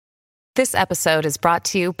This episode is brought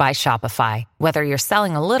to you by Shopify. Whether you're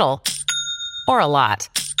selling a little or a lot,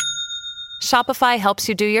 Shopify helps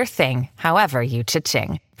you do your thing, however you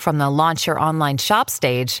cha-ching. From the launch your online shop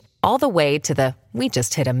stage, all the way to the we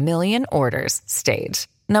just hit 1 million orders stage.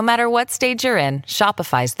 No matter what stage you're in,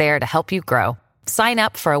 Shopify's there to help you grow. Sign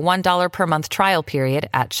up for a $1 per month trial period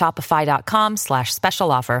at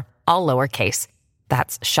shopify.com/special offer, all lowercase.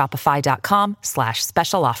 That's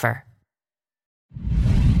shopify.com/special offer.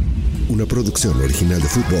 Una producción original de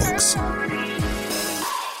Footbox.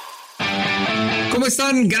 ¿Cómo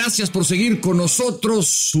están? Gracias por seguir con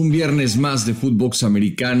nosotros. Un viernes más de Footbox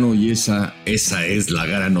americano y esa es la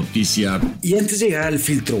gran noticia. Y antes de llegar al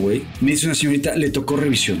filtro, güey, me dice una señorita, le tocó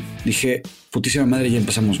revisión. Dije, putísima madre, ya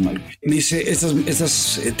empezamos mal, güey. Me dice,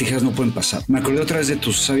 estas tijeras no pueden pasar. Me acordé otra vez de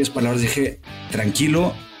tus sabias palabras. Dije,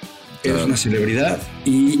 tranquilo, eres una celebridad.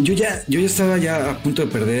 Y yo ya estaba ya a punto de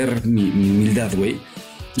perder mi humildad, güey.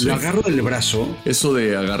 Sí. Lo agarro del brazo. Eso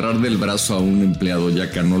de agarrar del brazo a un empleado,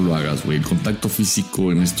 ya que no lo hagas, güey. El contacto físico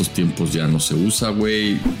en estos tiempos ya no se usa,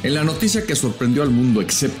 güey. En la noticia que sorprendió al mundo,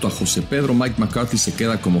 excepto a José Pedro, Mike McCarthy se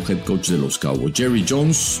queda como head coach de los Cowboys. Jerry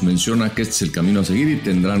Jones menciona que este es el camino a seguir y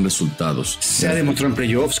tendrán resultados. Se ha demostrado en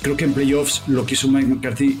playoffs. Creo que en playoffs lo que hizo Mike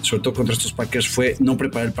McCarthy, sobre todo contra estos Packers, fue no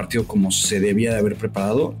preparar el partido como se debía de haber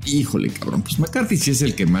preparado. Híjole, cabrón. Pues McCarthy sí es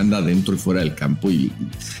el que manda dentro y fuera del campo y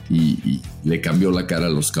le cambió la cara a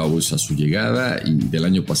los Cowboys a su llegada, y del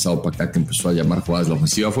año pasado para acá que empezó a llamar jugadas, la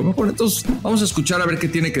ofensiva fue mejor. Entonces vamos a escuchar a ver qué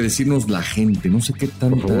tiene que decirnos la gente. No sé qué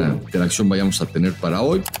tanta interacción vayamos a tener para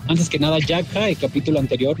hoy. Antes que nada, Yaka, el capítulo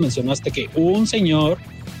anterior mencionaste que un señor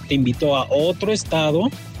te invitó a otro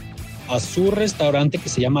estado a su restaurante que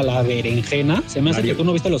se llama La Berenjena. Se me hace que tú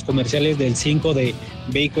no viste los comerciales del 5 de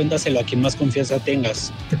ve y cuéntaselo a quien más confianza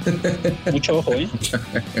tengas. Mucho ojo,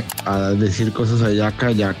 A decir cosas a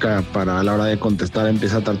Yaka para a la hora de contestar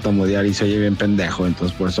empieza a tartamudear y se oye bien pendejo,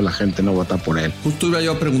 entonces por eso la gente no vota por él. Justo iba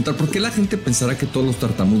yo a preguntar, ¿por qué la gente pensará que todos los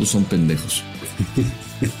tartamudos son pendejos?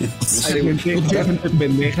 Hay gente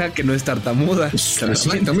pendeja que no es tartamuda.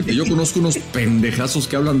 Exactamente, yo conozco unos pendejazos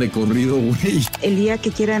que hablan de corrido, güey. El día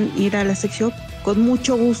que quieran ir a la sección, con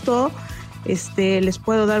mucho gusto les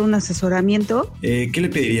puedo dar un asesoramiento. ¿Qué le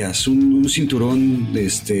pedirías? ¿Un cinturón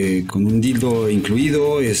con un dildo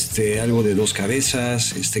incluido? ¿Algo de 2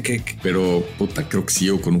 cabezas? ¿Qué? Pero, puta, creo que si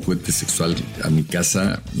llego con un juguete sexual a mi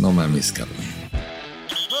casa, no mames, cabrón.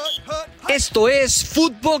 Esto es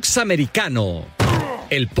Footbox Americano,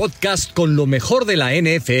 el podcast con lo mejor de la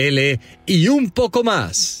NFL y un poco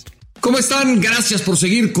más. ¿Cómo están? Gracias por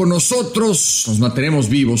seguir con nosotros. Nos mantenemos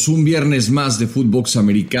vivos. Un viernes más de Footbox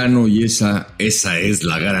Americano y esa es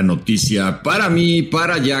la gran noticia para mí,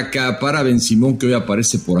 para Yaka, para Ben Simón, que hoy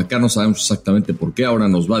aparece por acá. No sabemos exactamente por qué. Ahora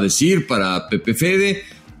nos va a decir, para Pepe Fede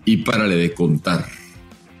y párale de contar.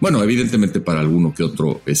 Bueno, evidentemente para alguno que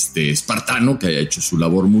otro espartano que haya hecho su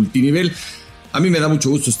labor multinivel. A mí me da mucho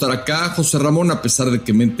gusto estar acá, José Ramón, a pesar de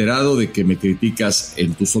que me he enterado de que me criticas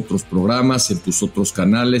en tus otros programas, en tus otros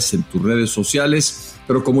canales, en tus redes sociales,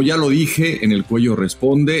 pero como ya lo dije, en El Cuello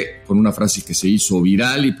Responde, con una frase que se hizo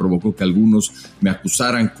viral y provocó que algunos me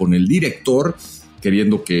acusaran con el director,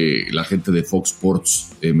 queriendo que la gente de Fox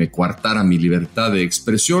Sports me coartara mi libertad de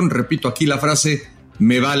expresión. Repito aquí la frase,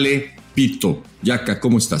 me vale pito. Yaka,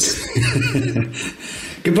 ¿cómo estás?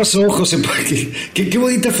 ¿Qué pasó, José? Qué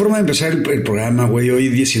bonita forma de empezar el programa, güey. Hoy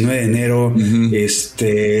 19 de enero,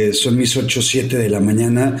 son mis 8:07 de la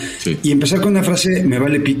mañana. Sí. Y empezar con una frase, me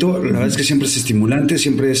vale pito, la verdad es que siempre es estimulante,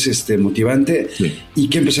 siempre es motivante. Sí. Y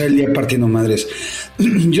que empezar el día partiendo madres.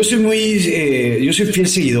 Yo soy yo soy fiel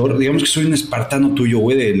seguidor, digamos que soy un espartano tuyo,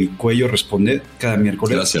 güey, del Cuello Responde cada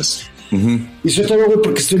miércoles. Gracias. Y sobre todo, güey,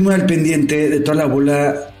 porque estoy muy al pendiente de toda la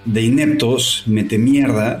bola de ineptos, mete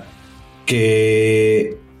mierda,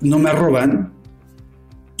 que no me arroban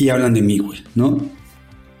y hablan de mí, güey, ¿no?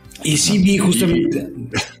 Y sí vi justamente...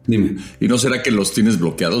 Dime. ¿Y no será que los tienes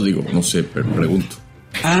bloqueados? Digo, no sé, pero pregunto.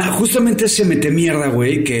 Justamente ese mete mierda,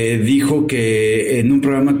 güey, que dijo que en un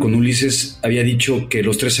programa con Ulises había dicho que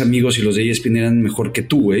los 3 amigos y los de ESPN eran mejor que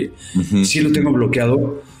tú, güey. Sí lo tengo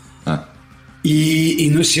bloqueado.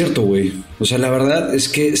 Y no es cierto, güey. O sea, la verdad es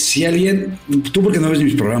que si alguien... Tú porque no ves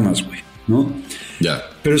mis programas, güey, ¿no? Ya.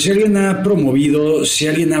 Pero si alguien ha promovido, si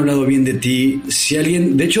alguien ha hablado bien de ti, si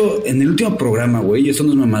alguien... De hecho, en el último programa, güey, esto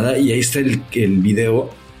no es mamada, y ahí está el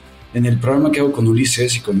video, en el programa que hago con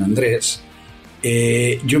Ulises y con Andrés,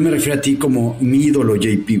 yo me refiero a ti como mi ídolo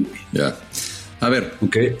JP, güey. Ya. A ver,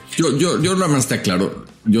 Okay. Yo nada más te aclaro.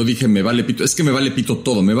 Yo dije, me vale pito. Es que me vale pito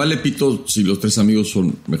todo. Me vale pito si los 3 amigos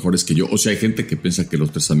son mejores que yo. O sea, hay gente que piensa que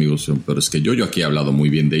los 3 amigos son peores que yo. Yo aquí he hablado muy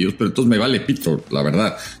bien de ellos, pero entonces me vale pito, la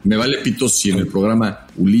verdad. Me vale pito si en el programa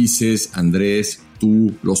Ulises, Andrés,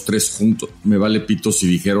 tú, los 3 juntos. Me vale pito si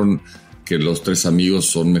dijeron que los 3 amigos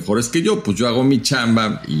son mejores que yo. Pues yo hago mi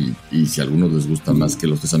chamba y si a algunos les gusta más que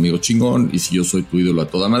los 3 amigos, chingón. Y si yo soy tu ídolo a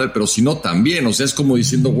toda madre, pero si no, también. O sea, es como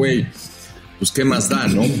diciendo, güey, pues qué más da,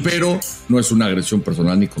 ¿no? Pero no es una agresión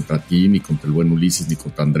personal ni contra ti, ni contra el buen Ulises, ni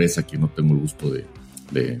contra Andrés, a quien no tengo el gusto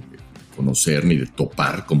de conocer ni de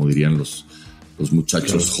topar, como dirían los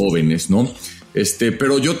muchachos jóvenes, ¿no?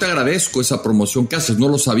 Pero yo te agradezco esa promoción que haces. No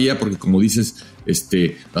lo sabía porque, como dices,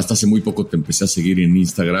 hasta hace muy poco te empecé a seguir en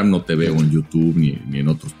Instagram, no te veo en YouTube ni en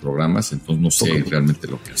otros programas, entonces no sé realmente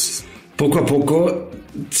lo que haces. Poco a poco,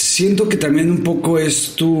 siento que también un poco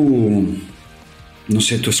es tu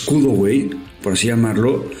escudo, güey, por así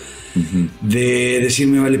llamarlo, de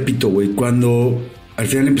decirme vale pito, güey. Cuando al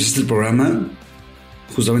final empezaste el programa,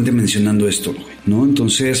 justamente mencionando esto, güey, ¿no?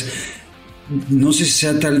 Entonces, no sé si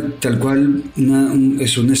sea tal cual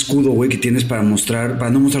es un escudo, güey, que tienes para no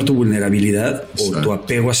mostrar tu vulnerabilidad o tu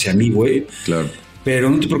apego hacia mí, güey. Claro.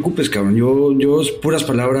 Pero no te preocupes, cabrón. Yo puras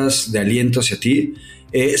palabras de aliento hacia ti.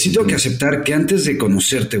 Sí tengo que aceptar que antes de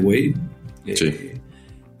conocerte, güey,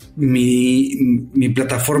 mi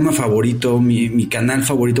plataforma favorito, mi canal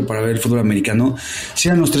favorito para ver el fútbol americano,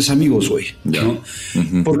 sean los 3 amigos, güey, ¿no?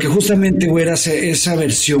 Porque justamente, güey, era esa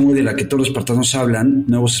versión, güey, de la que todos los espartanos hablan,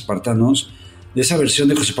 nuevos espartanos, de esa versión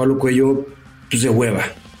de José Pablo Cuello, pues de hueva,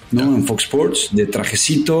 ¿no? En Fox Sports, de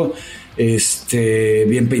trajecito,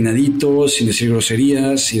 bien peinadito, sin decir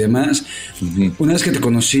groserías y demás. Una vez que te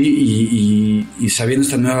conocí y sabiendo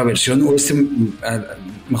esta nueva versión, o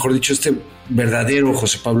mejor dicho, verdadero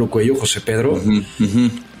José Pablo Cuello, José Pedro,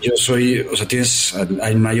 yo soy, o sea, tienes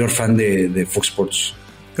al mayor fan de Fox Sports.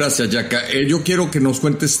 Gracias, Yaka. Yo quiero que nos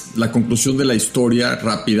cuentes la conclusión de la historia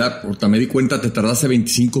rápida, porque me di cuenta, te tardaste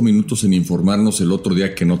 25 minutos en informarnos el otro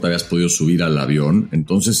día que no te habías podido subir al avión,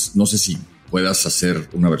 entonces no sé si puedas hacer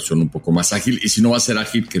una versión un poco más ágil, y si no va a ser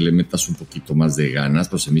ágil, que le metas un poquito más de ganas,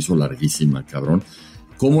 pero se me hizo larguísima, cabrón.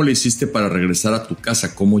 ¿Cómo le hiciste para regresar a tu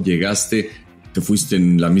casa? ¿Cómo llegaste? ¿Te fuiste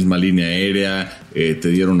en la misma línea aérea? ¿Te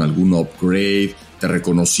dieron algún upgrade? ¿Te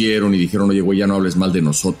reconocieron y dijeron, oye, güey, ya no hables mal de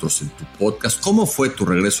nosotros en tu podcast? ¿Cómo fue tu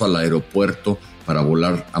regreso al aeropuerto para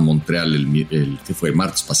volar a Montreal ¿qué fue?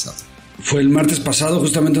 ¿Martes pasado? Fue el martes pasado,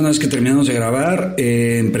 justamente una vez que terminamos de grabar,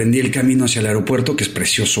 emprendí el camino hacia el aeropuerto, que es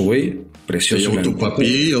precioso, güey. Precioso. ¿Te llevó tu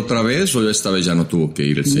papi otra vez o esta vez ya no tuvo que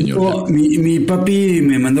ir el señor? No, mi papi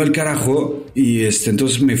me mandó al carajo y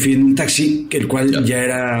entonces me fui en un taxi, el cual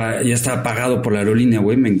ya estaba pagado por la aerolínea,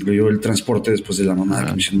 güey. Me incluyó el transporte después de la mamada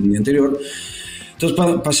que me hizo el día anterior. Entonces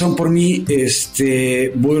pasaron por mí,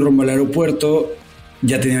 voy rumbo al aeropuerto,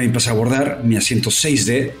 ya tenía mi pasaporte, mi asiento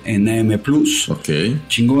 6D en AM Plus. Ok.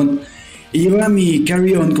 Chingón. Y llevaba mi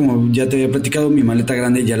carry-on, como ya te había platicado, mi maleta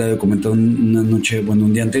grande, ya la había comentado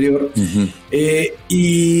un día anterior.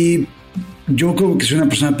 Y yo, como que soy una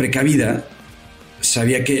persona precavida,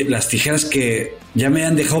 sabía que las tijeras que ya me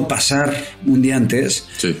habían dejado pasar un día antes,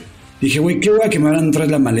 dije, güey, qué hueva que me van a traer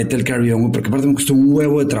la maleta, el carry-on, güey, porque aparte me costó un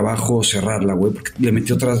huevo de trabajo cerrarla, güey, porque le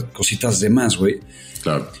metí otras cositas de más, güey.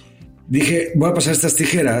 Claro. Dije, voy a pasar estas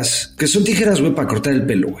tijeras, que son tijeras, güey, para cortar el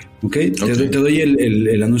pelo, güey, ¿ok? Te doy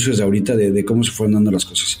el anuncio desde ahorita de cómo se fueron dando las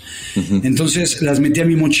cosas. Entonces, las metí a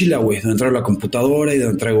mi mochila, güey, donde traigo la computadora y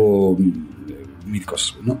donde traigo 1000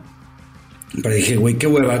 cosas, ¿no? Pero dije, güey, qué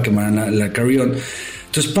hueva que me dan la carry-on.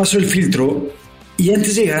 Entonces paso el filtro y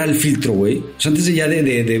antes de llegar al filtro, güey, o sea, antes de ya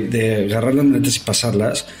de agarrar las maletas y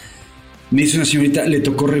pasarlas, me dice una señorita, le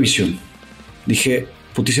tocó revisión. Dije,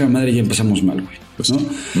 putísima madre, ya empezamos mal, güey, ¿no?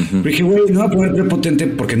 Pero dije, güey, no voy a poner prepotente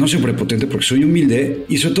porque no soy prepotente, porque soy humilde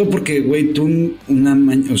y sobre todo porque, güey, tú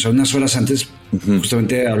unas horas antes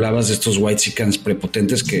justamente hablabas de estos whitexicans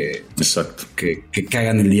prepotentes que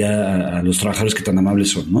cagan el día a los trabajadores que tan amables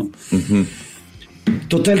son, ¿no?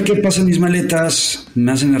 Total, que pasan mis maletas,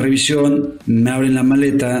 me hacen la revisión, me abren la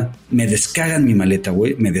maleta, me descagan mi maleta,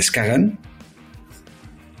 güey, me descagan.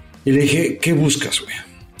 Y le dije, ¿qué buscas, güey?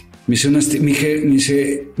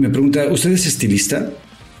 Me pregunta, ¿usted es estilista?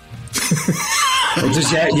 Entonces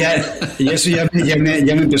ya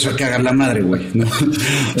me empezó a cagar la madre, güey, ¿no?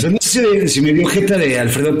 O sea, no sé si me vio jeta de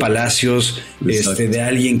Alfredo Palacios, de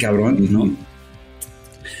alguien, cabrón, ¿no?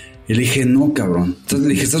 Y le dije, no, cabrón. Entonces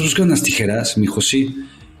le dije, ¿estás buscando unas tijeras? Me dijo, sí.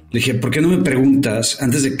 Le dije, ¿por qué no me preguntas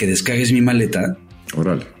antes de que descargues mi maleta?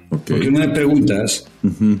 Órale, ok. ¿Por qué no me preguntas?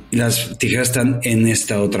 Y las tijeras están en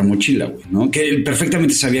esta otra mochila, güey, ¿no? Que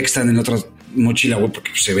perfectamente sabía que están en otra mochila, güey,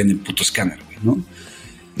 porque se ve en el puto escáner, güey, ¿no?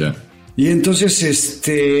 Ya. Y entonces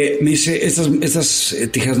me dice, estas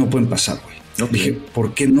tijeras no pueden pasar, güey. Okay. Dije,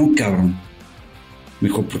 ¿por qué no, cabrón? Me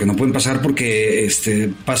dijo, porque no pueden pasar porque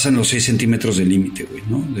pasan los 6 centímetros del límite, güey,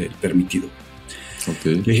 ¿no? Del permitido.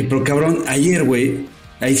 Okay. Le dije, pero cabrón, ayer, güey,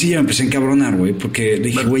 ahí sí ya me empecé a encabronar, güey, porque le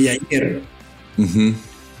dije, güey, ayer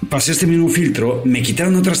pasé este mismo filtro, me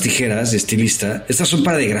quitaron otras tijeras de estilista. Estas son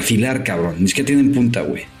para degrafilar, cabrón, ni siquiera tienen punta,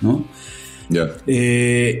 güey, ¿no? Ya.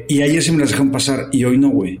 Y ayer sí me las dejaron pasar y hoy no,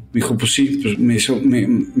 güey. Me dijo, pues sí, pues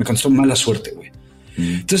me contestó mala suerte, güey.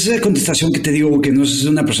 Entonces esa contestación que te digo, güey, que no es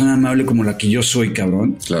una persona amable como la que yo soy,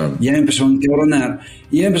 cabrón. Claro. Ya me empezó a encabronar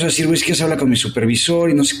y ya me empezó a decir, güey, es que se habla con mi supervisor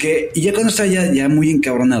y no sé qué. Y ya cuando estaba ya muy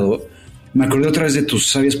encabronado, me acordé otra vez de tus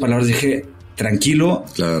sabias palabras. Dije, tranquilo,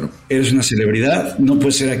 claro, eres una celebridad, no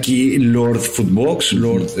puedes ser aquí Lord Footbox,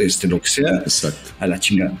 Lord lo que sea. Exacto. A la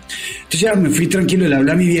chingada. Entonces ya me fui tranquilo y le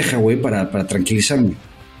hablé a mi vieja, güey, para tranquilizarme.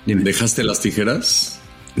 Dime. ¿Dejaste las tijeras?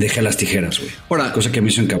 Dejé las tijeras, güey. Ahora, cosa que me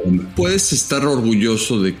hizo encabronar. Puedes estar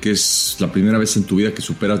orgulloso de que es la primera vez en tu vida que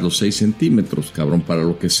superas los 6 centímetros, cabrón, para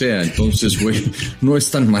lo que sea. Entonces, güey, no es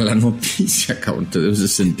tan mala noticia, cabrón. Te debes de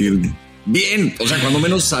sentir bien. O sea, cuando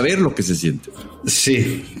menos saber lo que se siente.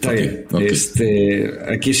 Sí, está bien. Okay.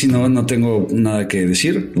 Aquí sí no tengo nada que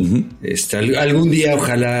decir. Algún día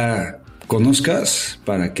ojalá conozcas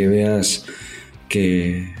para que veas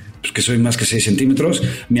que soy más que 6 centímetros.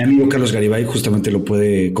 Mi amigo Carlos Garibay justamente lo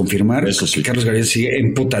puede confirmar. Eso sí. Carlos Garibay sigue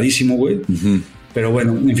emputadísimo, güey. Pero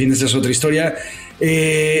bueno, en fin, esta es otra historia.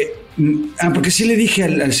 Porque sí le dije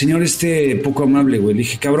al señor poco amable, güey. Le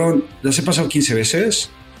dije, cabrón, las he pasado 15 veces.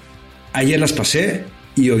 Ayer las pasé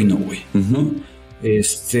y hoy no, güey. ¿No?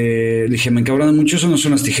 Le dije, me encabronan mucho. Eso no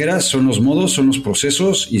son las tijeras, son los modos, son los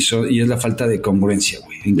procesos y es la falta de congruencia,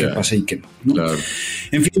 güey, en qué pasa y qué no. Claro.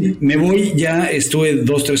 En fin, me voy, ya estuve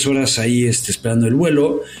 2-3 horas ahí esperando el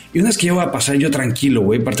vuelo y una vez que ya voy a pasar yo tranquilo,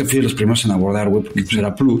 güey, aparte fui de los primeros en abordar, güey, porque pues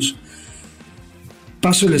era plus.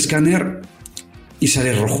 Paso el escáner y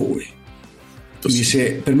sale rojo, güey. Y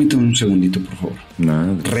dice, permíteme un segundito, por favor.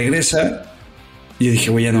 Nada. Regresa y yo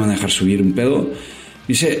dije, güey, ya no van a dejar subir un pedo.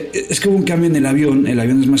 Dice, es que hubo un cambio en el avión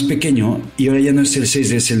es más pequeño y ahora ya no es el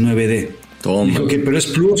 6D, es el 9D. Toma. Dijo, ok, pero es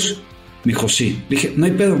plus. Me dijo, sí. Le dije, no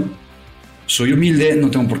hay pedo. Soy humilde, no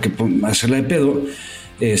tengo por qué hacerla de pedo.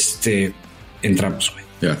 Entramos, güey.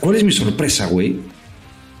 Yeah. ¿Cuál es mi sorpresa, güey?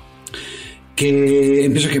 Que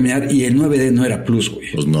empiezo a caminar y el 9D no era plus,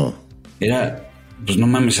 güey. Pues no. Pues no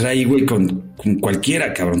mames, era ahí, güey, con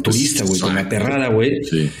cualquiera, cabrón, turista, güey, con la perrada, güey.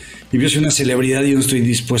 Sí. Y yo soy una celebridad y yo no estoy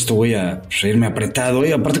dispuesto, güey, a irme apretado.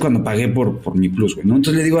 Y aparte cuando pagué por mi plus, güey, ¿no?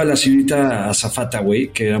 Entonces le digo a la señorita azafata, güey,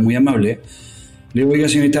 que era muy amable. Le digo, oiga,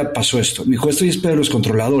 señorita, pasó esto. Me dijo, esto ya es pedo de los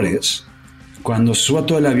controladores. Cuando suba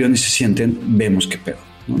todo el avión y se sienten, vemos qué pedo,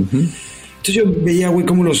 ¿no? Entonces yo veía, güey,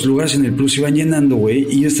 cómo los lugares en el plus iban llenando, güey,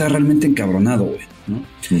 y yo estaba realmente encabronado, güey, ¿no?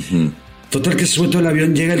 Total que se sube todo el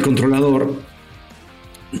avión, llega el controlador.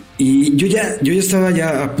 Y yo ya estaba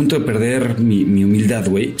a punto de perder mi humildad,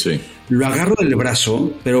 güey. Sí. Lo agarro del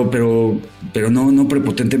brazo, pero no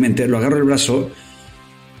prepotentemente. Lo agarro del brazo,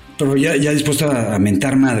 pero ya dispuesto a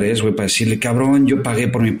mentar madres, güey, para decirle, cabrón, yo pagué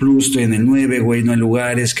por mi plus, estoy en el 9, güey, no hay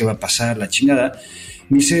lugares, ¿qué va a pasar? La chingada.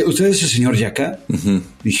 Me dice, ¿usted es el señor Yaka?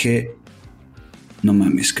 Dije, no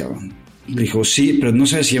mames, cabrón. Le dijo, sí, pero no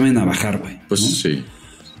sabes si llaman a bajar, güey. Pues ¿no? Sí.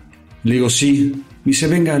 Le digo, sí. Me dice,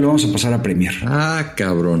 venga, lo vamos a pasar a Premier. Ah,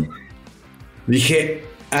 cabrón. Dije,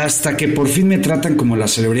 hasta que por fin me tratan como la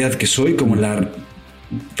celebridad que soy, como la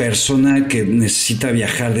persona que necesita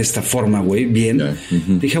viajar de esta forma, güey, bien. Yeah.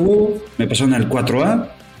 Dije, me pasaron al 4A,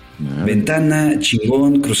 ventana,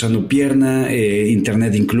 chingón, cruzando pierna,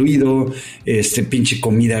 internet incluido, pinche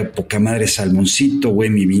comida, poca madre, salmoncito,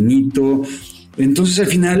 güey, mi vinito. Entonces al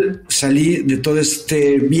final salí de todo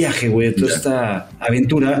este viaje, güey, de toda esta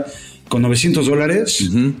aventura con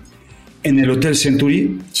 $900 en el Hotel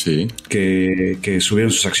Century, sí, que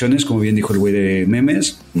subieron sus acciones, como bien dijo el güey de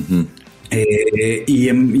memes, y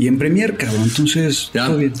en Premier, cabrón. Entonces, ya,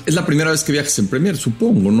 todo bien. Es la primera vez que viajas en Premier,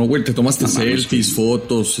 supongo, ¿no, güey? ¿Te tomaste selfies,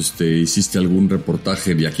 fotos, hiciste algún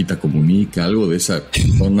reportaje, Viajita Comunica, algo de esa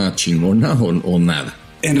zona chingona o nada?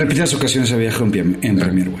 En repetidas ocasiones he viajado en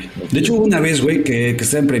Premier, güey. De hecho, hubo una vez, güey, que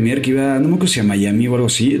estaba en Premier, que iba, no me acuerdo si a Miami o algo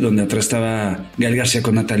así, donde atrás estaba Gael García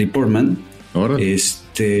con Natalie Portman. Órale.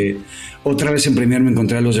 Otra vez en Premier me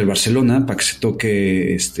encontré a los del Barcelona para que se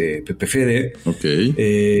toque Pepe Fede. Ok.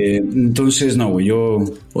 Entonces, no, güey, yo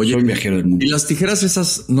soy un viajero del mundo. ¿Y las tijeras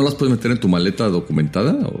esas no las puedes meter en tu maleta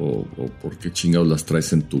documentada? ¿O por qué chingados las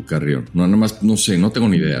traes en tu carrión? No, nada más, no sé, no tengo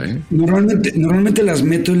ni idea, ¿eh? Normalmente las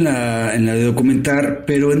meto en la de documentar,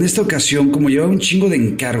 pero en esta ocasión, como llevaba un chingo de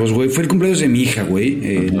encargos, güey, fue el cumpleaños de mi hija, güey,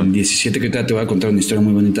 el 17, que te voy a contar una historia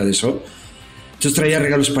muy bonita de eso. Entonces traía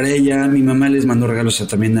regalos para ella, mi mamá les mandó regalos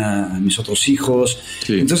también a mis otros hijos.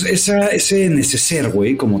 Sí. Entonces ese neceser,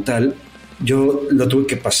 güey, como tal, yo lo tuve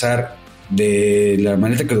que pasar de la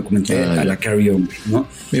maleta que documenté a la carry-on, ¿no?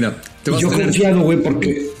 Mira, confiado, güey,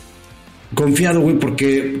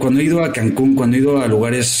 porque cuando he ido a Cancún, cuando he ido a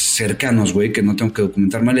lugares cercanos, güey, que no tengo que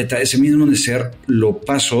documentar maleta, ese mismo neceser lo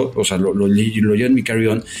paso, o sea, lo llevo en mi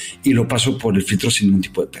carry-on y lo paso por el filtro sin ningún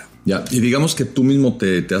tipo de pedo. Ya, y digamos que tú mismo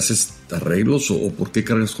te haces arreglos o ¿por qué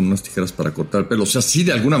cargas con unas tijeras para cortar el pelo? O sea, sí,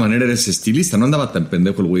 de alguna manera eres estilista, no andaba tan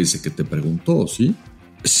pendejo el güey ese que te preguntó, ¿sí?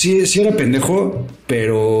 Sí era pendejo,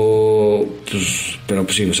 pero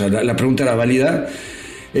pues sí, o sea, la pregunta era válida.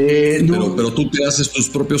 No, pero tú te haces tus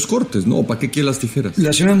propios cortes, ¿no? ¿Para qué quieres las tijeras?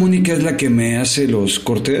 La señora Mónica es la que me hace los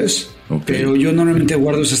cortes, pero yo normalmente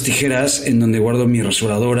guardo esas tijeras en donde guardo mi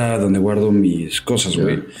rasuradora, donde guardo mis cosas,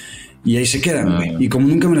 güey. Y ahí se quedan, güey. Y como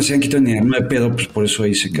nunca me las habían quitado ni de pedo, pues por eso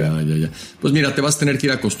ahí se quedan. Ya. Pues mira, te vas a tener que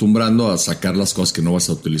ir acostumbrando a sacar las cosas que no vas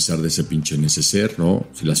a utilizar de ese pinche neceser, ¿no?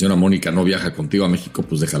 Si la señora Mónica no viaja contigo a México,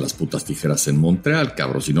 pues deja las putas tijeras en Montreal,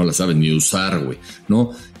 cabrón. Si no las saben ni usar, güey,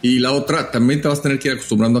 ¿no? Y la otra, también te vas a tener que ir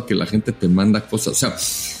acostumbrando a que la gente te manda cosas. O sea,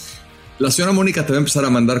 la señora Mónica te va a empezar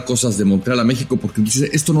a mandar cosas de Montreal a México porque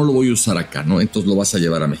dice, esto no lo voy a usar acá, ¿no? Entonces lo vas a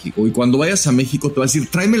llevar a México. Y cuando vayas a México te va a decir,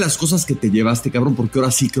 tráeme las cosas que te llevaste, cabrón, porque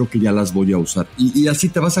ahora sí creo que ya las voy a usar. Y así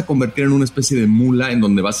te vas a convertir en una especie de mula en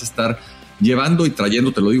donde vas a estar llevando y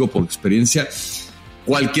trayendo, te lo digo por experiencia,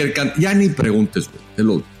 cualquier cantidad. Ya ni preguntes,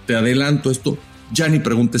 güey, te adelanto esto. Ya ni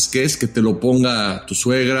preguntes qué es, que te lo ponga tu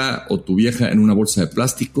suegra o tu vieja en una bolsa de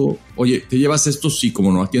plástico. Oye, ¿te llevas esto? Sí,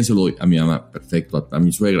 cómo no. ¿A quién se lo doy? A mi mamá. Perfecto. A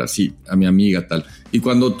mi suegra, sí. A mi amiga, tal. Y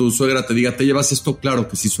cuando tu suegra te diga, ¿te llevas esto? Claro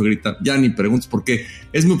que sí, suegrita. Ya ni preguntes, porque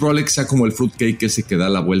es muy probable que sea como el fruitcake ese que da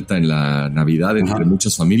la vuelta en la Navidad entre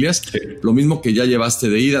muchas familias. Sí. Lo mismo que ya llevaste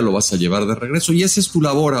de ida, lo vas a llevar de regreso. Y esa es tu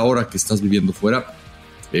labor ahora que estás viviendo fuera.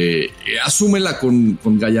 Asúmela con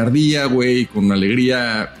gallardía, güey, con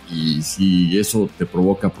alegría, y si eso te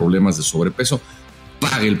provoca problemas de sobrepeso,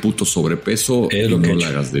 pague el puto sobrepeso y no lo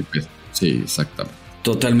hagas de peso. Sí, exactamente.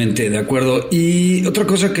 Totalmente de acuerdo. Y otra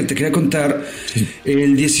cosa que te quería contar,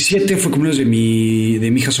 el 17 fue cumpleaños de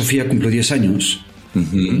mi hija Sofía, cumplió 10 años.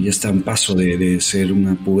 Ya está en paso de ser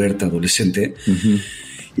una puberta adolescente.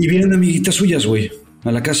 Y vienen amiguitas suyas, güey,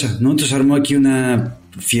 a la casa, ¿no? Entonces armó aquí una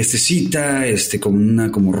fiestecita,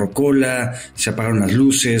 como rocola, se apagaron las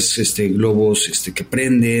luces, globos, que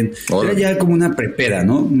prenden. Era ya como una prepera,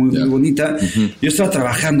 ¿no? Muy bonita. Yo estaba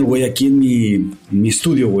trabajando, güey, aquí en mi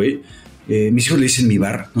estudio, güey. Mis hijos le dicen mi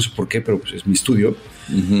bar, no sé por qué, pero pues es mi estudio.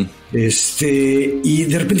 Y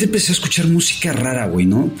de repente empecé a escuchar música rara, güey,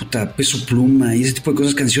 ¿no? Puta, Peso Pluma y ese tipo de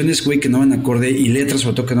cosas, canciones, güey, que no van acorde, y letras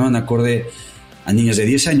sobre todo que no van acorde a niñas de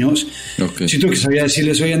 10 años. Siento que sabía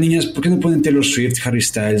decirles, oye, niñas, ¿por qué no ponen Taylor Swift, Harry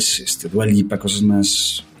Styles, Dua Lipa, cosas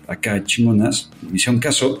más acá chingonas? Me hicieron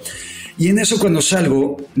caso. Y en eso, cuando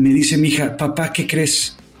salgo, me dice mi hija, papá, ¿qué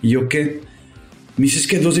crees? Y yo, ¿qué? Me dice, es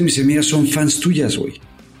que 2 de mis amigas son fans tuyas, güey.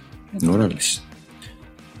 Órale.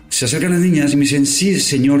 Se acercan las niñas y me dicen, sí,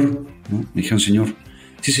 señor, ¿no? Me dijeron, señor.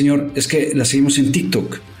 Sí, señor, es que la seguimos en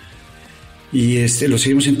TikTok. Y lo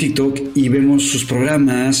seguimos en TikTok y vemos sus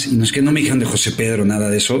programas, y no es que no me dijeron de José Pedro, nada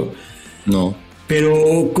de eso. No.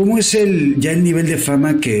 Pero ¿cómo es el nivel de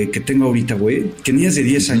fama que tengo ahorita, güey? Que niñas de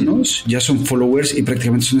 10 años ya son followers y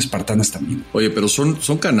prácticamente son espartanas también. Oye, pero son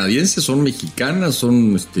canadienses, son mexicanas,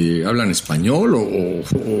 son hablan español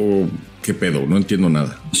o qué pedo, no entiendo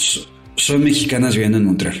nada. Son mexicanas viviendo en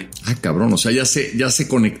Montreal. Ah, cabrón, o sea, ya se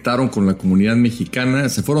conectaron con la comunidad mexicana,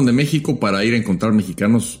 se fueron de México para ir a encontrar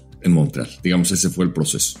mexicanos en Montreal. Digamos, ese fue el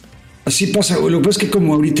proceso. Así pasa, güey. Lo que pasa es que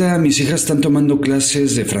como ahorita mis hijas están tomando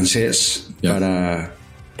clases de francés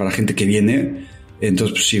para gente que viene,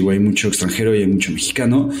 entonces pues sí, güey, hay mucho extranjero y hay mucho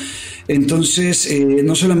mexicano. Entonces,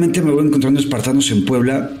 no solamente me voy encontrando espartanos en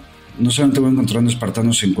Puebla, no solamente voy encontrando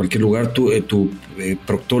espartanos en cualquier lugar, tu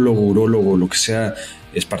proctólogo, urólogo, lo que sea,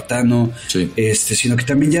 espartano, sino que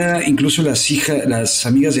también ya incluso las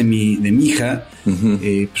amigas de mi hija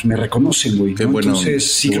pues me reconocen, güey, ¿no? Bueno,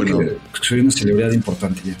 entonces sí creo que soy una celebridad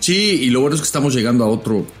importante ya. Sí, y lo bueno es que estamos llegando a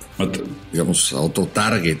otro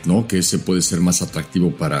target, ¿no? Que ese puede ser más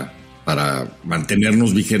atractivo para para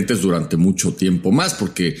mantenernos vigentes durante mucho tiempo más,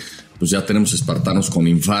 porque pues ya tenemos espartanos con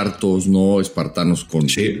infartos, ¿no? Espartanos con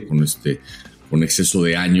exceso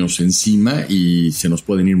de años encima y se nos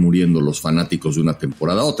pueden ir muriendo los fanáticos de una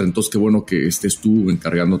temporada a otra. Entonces, qué bueno que estés tú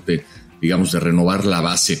encargándote, digamos, de renovar la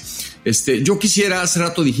base. Yo quisiera, hace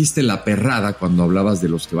rato dijiste la perrada cuando hablabas de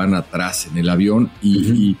los que van atrás en el avión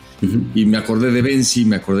y me acordé de Benzi,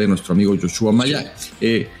 me acordé de nuestro amigo Joshua Maya.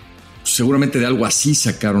 Seguramente de algo así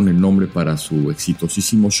sacaron el nombre para su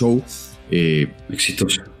exitosísimo show.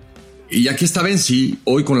 Exitoso. Y aquí está Benzi,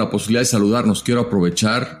 hoy con la posibilidad de saludarnos. Quiero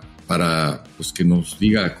aprovechar para pues, que nos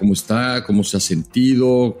diga cómo está, cómo se ha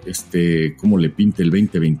sentido, cómo le pinta el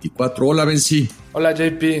 2024. Hola, Benzi. Hola,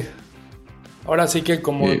 JP. Ahora sí que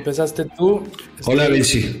como empezaste tú... Hola,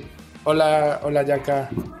 Benzi. Hola, Yaka.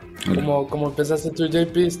 Como empezaste tú,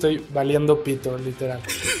 JP, estoy valiendo pito, literal.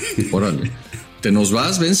 Órale. ¿Te nos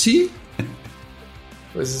vas, Benzi?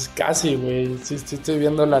 Pues casi, güey. Sí, estoy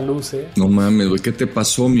viendo la luz, ¿eh? No mames, güey. ¿Qué te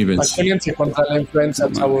pasó, mi Benzi? Vacúnense contra la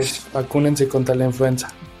influenza, chavos. Vacúnense contra la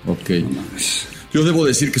influenza. Ok. Yo debo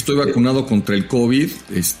decir que estoy vacunado contra el COVID.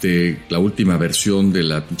 La última versión de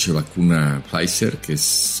la pinche vacuna Pfizer, que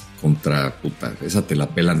es contra, esa te la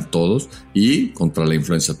pelan todos. Y contra la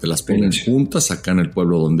influenza. Te las ponen juntas acá en el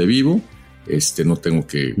pueblo donde vivo. No tengo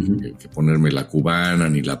que ponerme la cubana,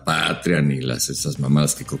 ni la patria, ni esas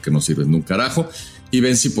mamadas que creo que no sirven de un carajo. Y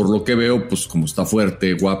Benzi, por lo que veo, pues como está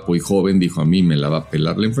fuerte, guapo y joven, dijo a mí me la va a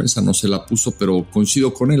pelar la influenza, no se la puso, pero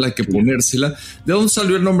coincido con él, hay que ponérsela. ¿De dónde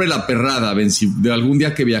salió el nombre La Perrada, Benzi? ¿De algún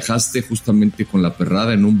día que viajaste justamente con La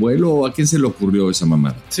Perrada en un vuelo o a quién se le ocurrió esa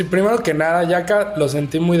mamada? Sí, primero que nada, Yaka, lo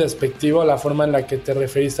sentí muy despectivo la forma en la que te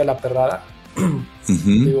referiste a La Perrada.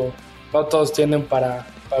 Digo, no todos tienen para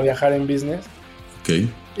viajar en business. Ok.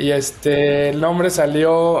 Y el nombre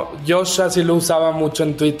salió, Josh así lo usaba mucho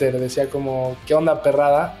en Twitter, decía como, ¿qué onda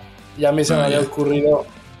perrada? Y a mí se me había ocurrido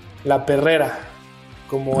La Perrera,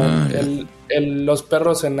 como los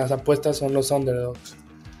perros en las apuestas son los underdogs.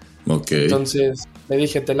 Ok. Entonces le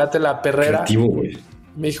dije, ¿te late La Perrera? Creativo, güey.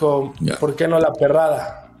 Me dijo, ¿por qué no La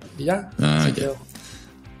Perrada? Y ya. Ya. Quedó.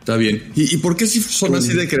 Está bien. ¿Y por qué si son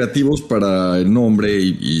así de creativos para el nombre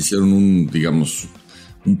y hicieron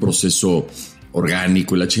un proceso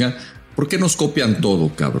orgánico y la chingada? ¿Por qué nos copian todo,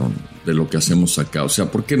 cabrón, de lo que hacemos acá? O sea,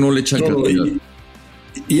 ¿por qué no le echan creatividad?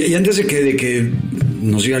 Y antes de que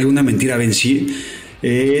nos diga alguna mentira, Benzi,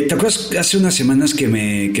 ¿te acuerdas hace unas semanas que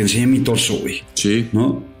enseñé mi torso, güey? Sí.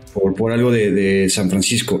 ¿No? Por algo de San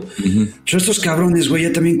Francisco. Yo estos cabrones, güey,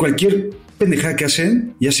 ya también cualquier pendejada que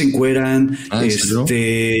hacen, ya se encueran.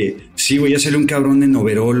 Sí, güey, ya sale un cabrón en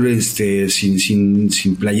overall,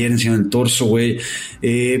 sin playera encima del torso, güey.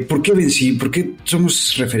 ¿Por qué, Benzi? ¿Por qué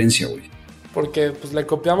somos referencia, güey? Porque pues le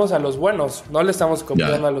copiamos a los buenos, no le estamos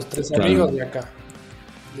copiando a los tres amigos de acá.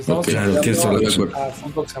 Le estamos copiando a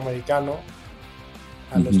Footbox americano,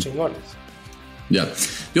 a los chingones. Ya,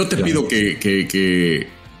 yo te pido que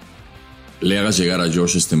le hagas llegar a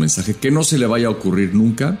Josh este mensaje, que no se le vaya a ocurrir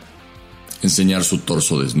nunca enseñar su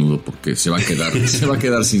torso desnudo, porque se va a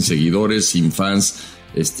quedar sin seguidores, sin fans,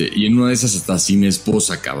 y en una de esas hasta sin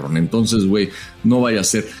esposa, cabrón. Entonces, güey, no vaya a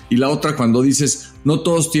ser. Y la otra, cuando dices, no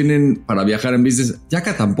todos tienen para viajar en business,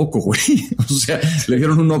 Yaka tampoco, güey. O sea, le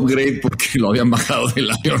dieron un upgrade porque lo habían bajado del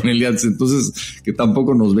avión el día antes. Entonces, que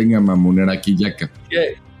tampoco nos venga a mamonear aquí, Yaka.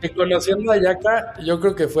 Que conociendo a Yaka, yo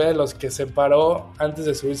creo que fue de los que se paró antes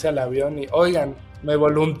de subirse al avión y, oigan, me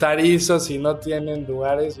voluntarizo, si no tienen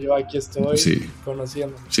lugares, yo aquí estoy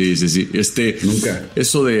conociendo. Sí. Nunca.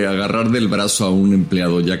 Eso de agarrar del brazo a un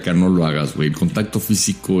empleado, Yaka, no lo hagas, güey. El contacto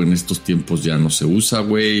físico en estos tiempos ya no se usa,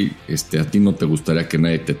 güey. A ti no te gustaría que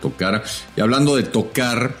nadie te tocara. Y hablando de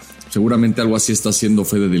tocar, seguramente algo así está haciendo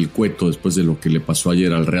Fede del Cueto después de lo que le pasó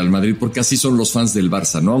ayer al Real Madrid, porque así son los fans del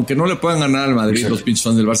Barça, ¿no? Aunque no le puedan ganar al Madrid, los pinches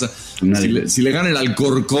fans del Barça, si le gana el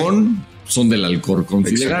Alcorcón, son del Alcorcón.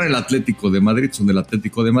 Si le gana el Atlético de Madrid, son del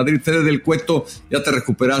Atlético de Madrid. Fede del Cueto, ya te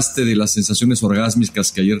recuperaste de las sensaciones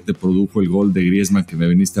orgásmicas que ayer te produjo el gol de Griezmann que me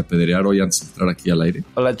viniste a pedrear hoy antes de entrar aquí al aire.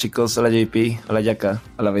 Hola chicos, hola JP, hola Yaka,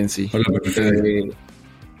 hola Benzi. Hola,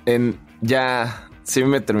 ya sí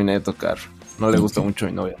me terminé de tocar. No le gusta mucho a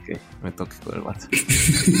mi novia que me toque con el Barça.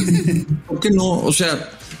 ¿Por qué no? O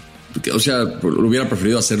sea, ¿lo hubiera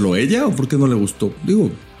preferido hacerlo ella o por qué no le gustó?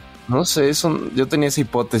 Digo, no sé, yo tenía esa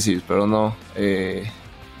hipótesis, pero no.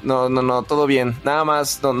 No, todo bien. Nada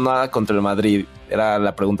más, nada contra el Madrid. Era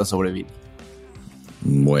la pregunta sobre Vini.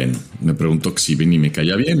 Bueno, me preguntó que si Vini me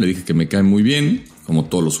caía bien. Le dije que me cae muy bien, como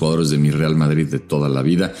todos los jugadores de mi Real Madrid de toda la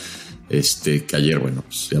vida. que ayer, bueno,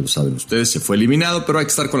 pues ya lo saben ustedes, se fue eliminado, pero hay que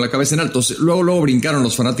estar con la cabeza en alto. Luego brincaron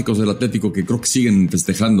los fanáticos del Atlético, que creo que siguen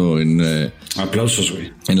festejando aplausos,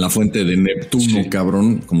 güey, en la fuente de Neptuno,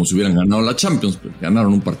 cabrón, como si hubieran ganado la Champions.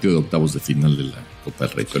 Ganaron un partido de octavos de final de la Copa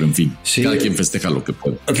del Rey, pero en fin, cada quien festeja lo que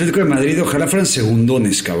puede. Atlético de Madrid, ojalá fueran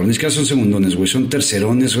segundones, cabrón. Ni siquiera son segundones, güey, son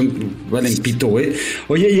tercerones, valen pito, güey.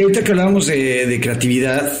 Oye, y ahorita que hablábamos de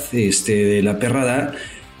creatividad, de la perrada,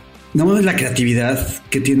 no mames la creatividad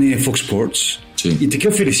que tiene Fox Sports. Sí. Y te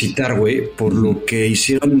quiero felicitar, güey, por lo que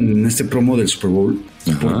hicieron en este promo del Super Bowl.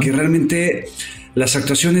 Ajá. Porque realmente las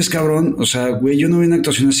actuaciones, cabrón, o sea, güey, yo no vi una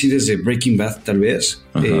actuación así desde Breaking Bad, tal vez.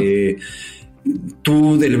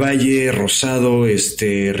 Tú, Del Valle, Rosado,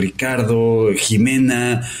 Ricardo,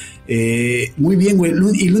 Jimena, muy bien, güey.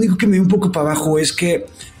 Y lo único que me dio un poco para abajo es que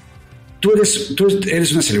tú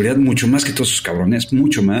eres una celebridad mucho más que todos esos cabrones,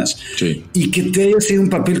 mucho más. Sí. Y que te hayas tenido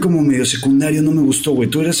un papel como medio secundario no me gustó, güey.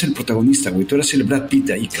 Tú eras el protagonista, güey. Tú eras el Brad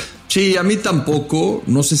Pitt ahí, cabrón. Sí, a mí tampoco.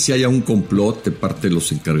 No sé si haya un complot de parte de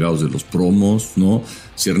los encargados de los promos, ¿no?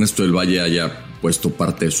 Si Ernesto Del Valle haya puesto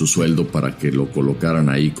parte de su sueldo para que lo colocaran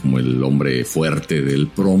ahí como el hombre fuerte del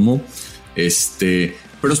promo.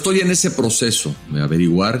 Pero estoy en ese proceso de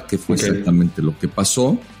averiguar qué fue exactamente lo que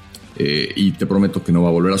pasó. Y te prometo que no va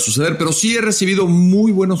a volver a suceder, pero sí he recibido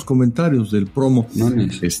muy buenos comentarios del promo.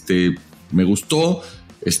 Me gustó.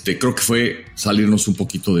 Creo que fue salirnos un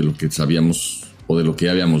poquito de lo que sabíamos o de lo que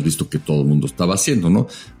ya habíamos visto que todo el mundo estaba haciendo, ¿no?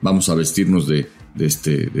 Vamos a vestirnos de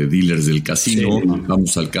dealers del casino,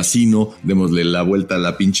 vamos al casino, démosle la vuelta a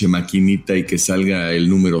la pinche maquinita y que salga el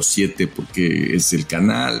número 7 porque es el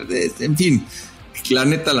canal. En fin, la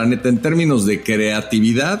neta, en términos de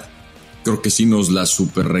creatividad, creo que sí nos la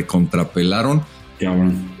super recontrapelaron.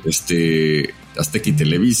 Azteca y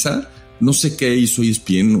Televisa. No sé qué hizo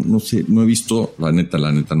ESPN, no sé, no he visto, la neta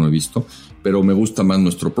no he visto, pero me gusta más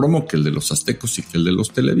nuestro promo que el de los aztecos y que el de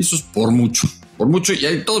los televisos, por mucho, y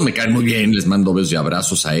ahí todos me caen muy bien, les mando besos y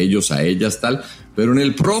abrazos a ellos, a ellas, tal, pero en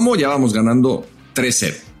el promo ya vamos ganando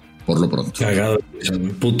 3-0, por lo pronto. Cagado.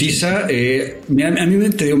 Putiza, a mí me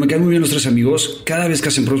caen muy bien los tres amigos, cada vez que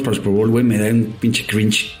hacen promos para el Super Bowl, güey, me da un pinche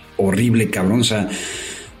cringe horrible, cabrón, o sea,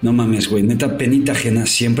 no mames, güey, neta, penita ajena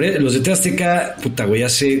siempre. Los de TV Azteca, puta, güey,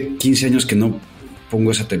 hace 15 años que no pongo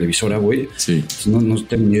esa televisora, güey. Sí. No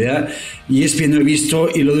tengo ni idea. Y ESPN no he visto.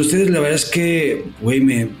 Y lo de ustedes, la verdad es que,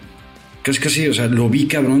 güey, casi, o sea, lo vi,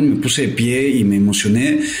 cabrón, me puse de pie y me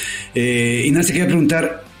emocioné. Y nada, te quería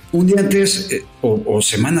preguntar, un día antes, o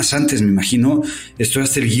semanas antes, me imagino,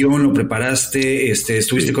 estudiaste el guión, lo preparaste,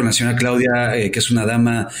 estuviste con la señora Claudia, que es una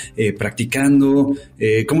dama, practicando.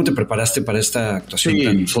 ¿Cómo te preparaste para esta actuación?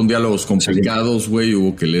 Sí, son diálogos complicados, güey.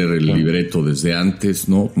 Hubo que leer el libreto desde antes,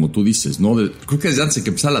 ¿no? Como tú dices, ¿no? Creo que desde antes de que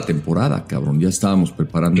empezara la temporada, cabrón. Ya estábamos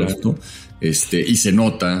preparando esto. Y se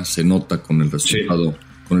nota con el resultado,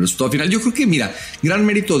 con el resultado final. Yo creo que, mira, gran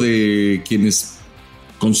mérito de quienes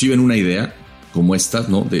conciben una idea como estas,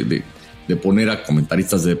 ¿no? De poner a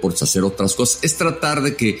comentaristas de deportes a hacer otras cosas, es tratar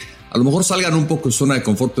de que a lo mejor salgan un poco de zona de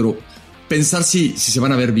confort, pero pensar si se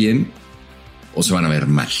van a ver bien o se van a ver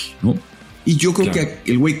mal, ¿no? Y yo creo que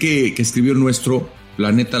el güey que escribió el nuestro,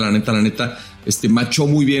 la neta, machó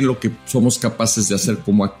muy bien lo que somos capaces de hacer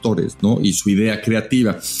como actores, ¿no? Y su idea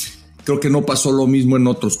creativa. Creo que no pasó lo mismo en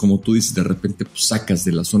otros, como tú dices, de repente pues, sacas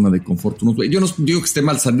de la zona de confort. Yo no digo que esté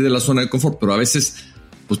mal salir de la zona de confort, pero a veces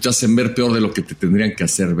pues te hacen ver peor de lo que te tendrían que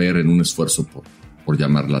hacer ver en un esfuerzo por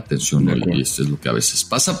llamar la atención. Y esto es lo que a veces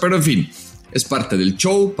pasa, pero en fin, es parte del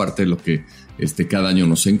show, parte de lo que cada año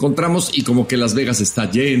nos encontramos, y como que Las Vegas está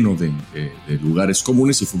lleno de lugares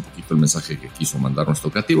comunes, y fue un poquito el mensaje que quiso mandar nuestro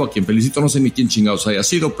creativo, a quien felicito, no sé ni quién chingados haya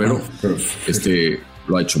sido, pero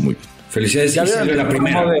lo ha hecho muy bien. Felicidades. ¿Ya vieron la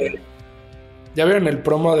primera? ¿Ya vieron el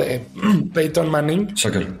promo de Peyton Manning?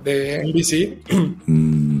 De NBC.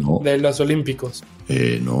 No. De los Olímpicos.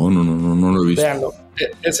 No lo he visto. Véanlo.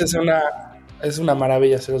 Esa es una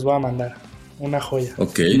maravilla, se los voy a mandar. Una joya.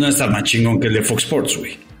 No está más chingón que el de Fox Sports,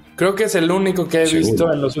 güey. Creo que es el único que he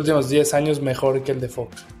visto en los últimos 10 años mejor que el de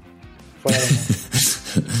Fox.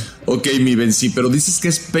 Ok, mi Ben, sí, pero dices que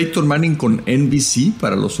es Peyton Manning con NBC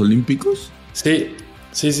para los Olímpicos. Sí.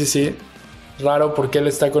 Raro porque él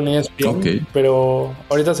está con ESPN, pero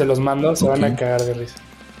ahorita se los mando, se van a cagar de risa.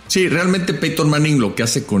 Sí, realmente Peyton Manning lo que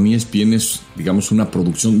hace con ESPN es, digamos, una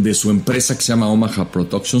producción de su empresa que se llama Omaha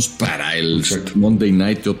Productions para el Monday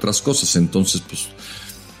Night y otras cosas. Entonces, pues,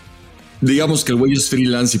 digamos que el güey es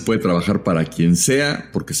freelance y puede trabajar para quien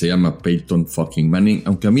sea porque se llama Peyton fucking Manning.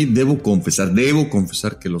 Aunque a mí debo confesar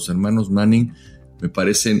que los hermanos Manning me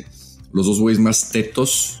parecen los dos güeyes más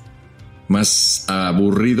tetos, más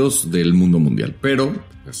aburridos del mundo mundial, pero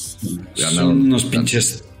pues, son unos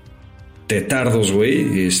pinches tetardos,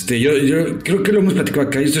 güey. Yo creo que lo hemos platicado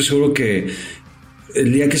acá. Yo estoy seguro que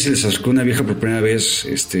el día que se les acercó una vieja por primera vez,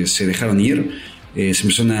 se dejaron ir. Se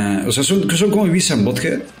me suena, o sea, son como Beavis and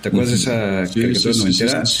Butthead, ¿te acuerdas de esa caricatura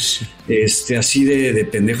noventera? Sí. Así de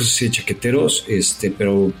pendejos, así de chaqueteros,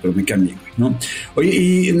 pero me caen bien, güey, ¿no? Oye,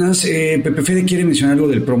 y nada más, Pepe Fede quiere mencionar algo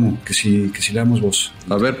del promo, que si le damos voz.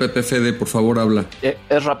 A ver, Pepe Fede, por favor, habla.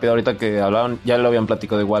 Es rápido, ahorita que hablaban, ya lo habían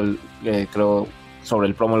platicado igual, creo, sobre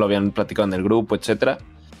el promo lo habían platicado en el grupo, etcétera.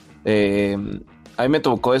 A mí me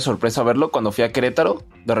tocó de sorpresa verlo cuando fui a Querétaro.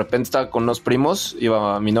 De repente estaba con unos primos,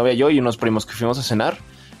 iba mi novia y yo y unos primos que fuimos a cenar.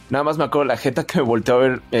 Nada más me acuerdo la jeta que me volteó a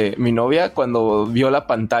ver mi novia cuando vio la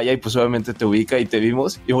pantalla y pues obviamente te ubica y te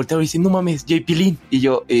vimos. Y volteó a ver diciendo, no mames, JP Lin.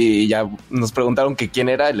 Y ya nos preguntaron que quién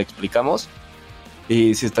era, le explicamos.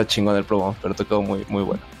 Y sí está chingón el promo, pero te quedó muy, muy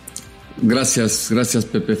bueno. Gracias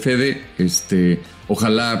Pepe Fede.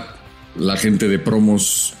 Ojalá la gente de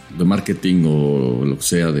promos, de marketing o lo que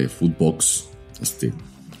sea de Footbox,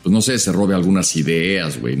 pues no sé, se robe algunas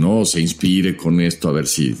ideas, güey, ¿no? Se inspire con esto, a ver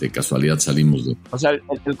si de casualidad salimos de... O sea,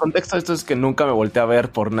 el contexto de esto es que nunca me volteé a ver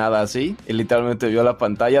por nada así. Y literalmente vio la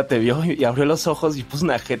pantalla, te vio y abrió los ojos y puso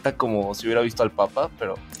una jeta como si hubiera visto al Papa,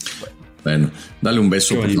 pero bueno, dale un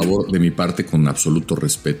beso, por favor, de mi parte, con absoluto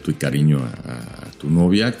respeto y cariño a tu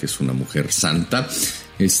novia, que es una mujer santa.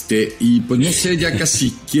 Y pues no sé, ya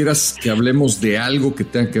casi quieras que hablemos de algo que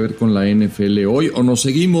tenga que ver con la NFL hoy, o nos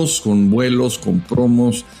seguimos con vuelos, con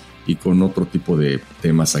promos y con otro tipo de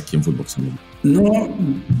temas aquí en Footbox Americano. No,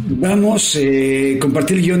 vamos,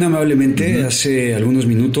 compartí el guión amablemente hace algunos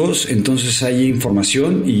minutos, entonces hay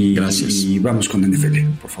información y vamos con NFL,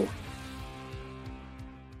 por favor.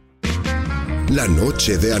 La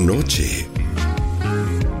noche de anoche.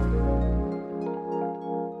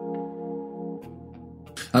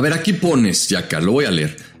 A ver, aquí pones, Yaka, lo voy a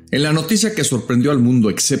leer. En la noticia que sorprendió al mundo,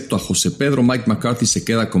 excepto a José Pedro, Mike McCarthy se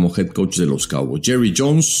queda como head coach de los Cowboys. Jerry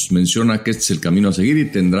Jones menciona que este es el camino a seguir y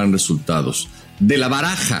tendrán resultados. De la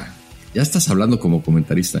baraja, ya estás hablando como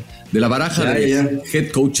comentarista, de la baraja de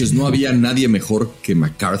head coaches no había nadie mejor que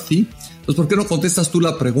McCarthy. Pues, ¿por qué no contestas tú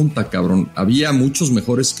la pregunta, cabrón? ¿Había muchos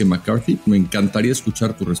mejores que McCarthy? Me encantaría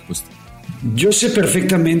escuchar tu respuesta. Yo sé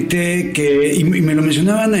perfectamente que, y me lo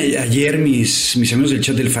mencionaban ayer mis amigos del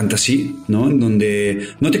chat del Fantasy, ¿no? En donde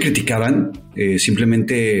no te criticaban,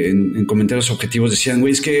 simplemente en comentarios objetivos decían,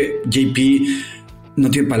 güey, es que JP no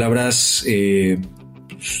tiene palabras,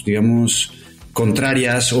 pues, digamos,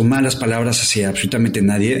 contrarias o malas palabras hacia absolutamente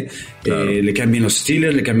nadie. Claro. Le caen bien los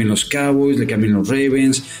Steelers, le caen bien los Cowboys, le caen bien los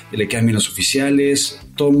Ravens, le caen bien los oficiales,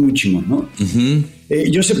 todo muy chingón, ¿no? Uh-huh.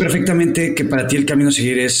 Yo sé perfectamente que para ti el camino a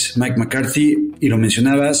seguir es Mike McCarthy, y lo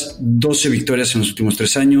mencionabas, 12 victorias en los últimos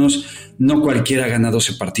 3 años, no cualquiera gana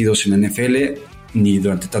 12 partidos en la NFL, ni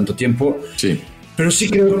durante tanto tiempo. Sí. Pero sí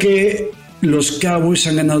creo que los Cowboys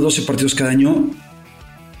han ganado 12 partidos cada año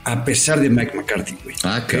a pesar de Mike McCarthy, güey.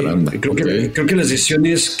 Ah, caramba. Creo que las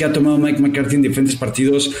decisiones que ha tomado Mike McCarthy en diferentes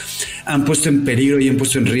partidos han puesto en peligro y han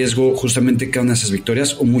puesto en riesgo justamente cada una de esas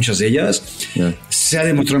victorias, o muchas de ellas. Yeah. Se ha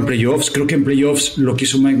demostrado en playoffs. Creo que en playoffs lo que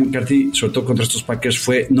hizo Mike McCarthy, sobre todo contra estos Packers,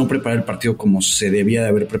 fue no preparar el partido como se debía de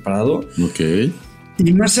haber preparado. Ok.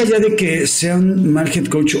 Y más allá de que sea un mal head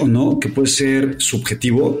coach o no, que puede ser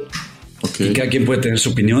subjetivo, y cada quien puede tener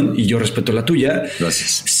su opinión y yo respeto la tuya.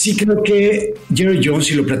 Gracias. Sí creo que Jerry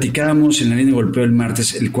Jones, y lo platicábamos en la línea de golpeo el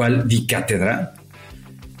martes, el cual di cátedra,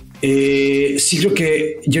 sí creo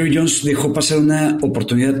que Jerry Jones dejó pasar una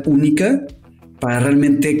oportunidad única para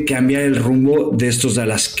realmente cambiar el rumbo de estos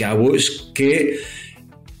Dallas Cowboys que...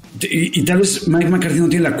 Y tal vez Mike McCarthy no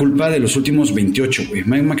tiene la culpa de los últimos 28, güey.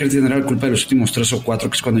 Mike McCarthy tendrá la culpa de los últimos 3 o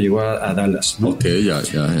 4, que es cuando llegó a Dallas, ¿no? Ok, ya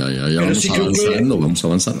vamos, sí vamos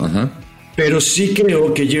avanzando, ajá. Pero sí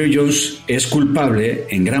creo que Jerry Jones es culpable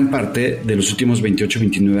en gran parte de los últimos 28,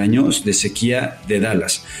 29 años de sequía de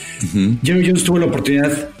Dallas. Uh-huh. Jerry Jones tuvo la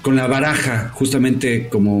oportunidad con la baraja, justamente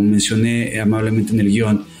como mencioné amablemente en el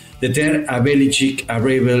guión, de tener a Belichick, a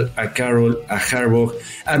Rabel, a Carroll, a Harbaugh,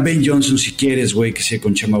 a Ben Johnson si quieres, güey, que sea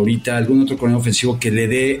con chamba ahorita, algún otro coordinador ofensivo que le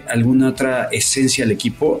dé alguna otra esencia al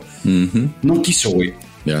equipo. Uh-huh. No quiso, güey.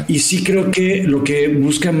 Yeah. Y sí creo que lo que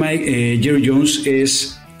busca Jerry Jones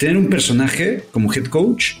es tener un personaje como head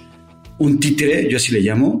coach, un títere, yo así le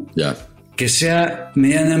llamo, que sea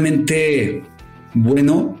medianamente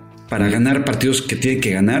bueno para ganar partidos que tiene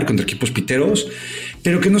que ganar contra equipos piteros,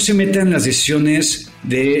 pero que no se meta en las decisiones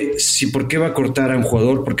de si por qué va a cortar a un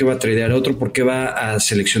jugador, por qué va a tradear a otro, por qué va a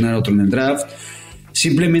seleccionar a otro en el draft.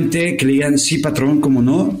 Simplemente que le digan, sí, patrón, cómo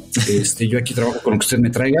no, yo aquí trabajo con lo que usted me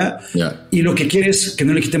traiga. Y lo que quiere es que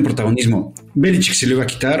no le quiten protagonismo. Belichick se lo iba a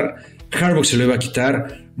quitar, Harbaugh se lo iba a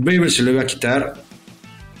quitar, Babel se lo iba a quitar.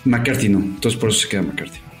 McCarthy no. Entonces por eso se queda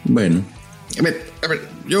McCarthy. Bueno, a ver,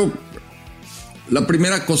 yo... La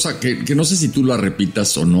primera cosa que no sé si tú la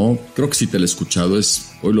repitas o no, creo que sí te la he escuchado,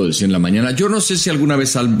 hoy lo decía en la mañana. Yo no sé si alguna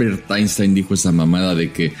vez Albert Einstein dijo esa mamada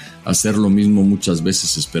de que hacer lo mismo muchas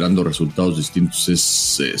veces esperando resultados distintos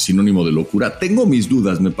es sinónimo de locura. Tengo mis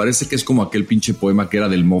dudas, me parece que es como aquel pinche poema que era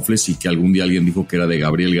del Mofles y que algún día alguien dijo que era de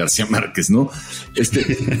Gabriel García Márquez, ¿no?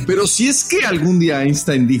 Pero si es que algún día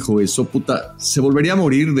Einstein dijo eso, puta, se volvería a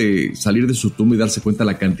morir de salir de su tumba y darse cuenta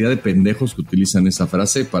la cantidad de pendejos que utilizan esa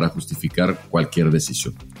frase para justificar cualquier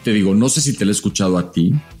decisión. Te digo, no sé si te la he escuchado a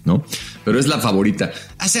ti, ¿no? Pero es la favorita.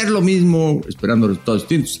 Hacer lo mismo esperando resultados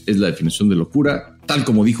distintos es la definición de locura, tal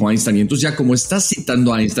como dijo Einstein. Y entonces ya como estás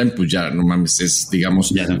citando a Einstein, pues ya no mames, es,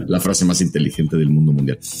 digamos, la frase más inteligente del mundo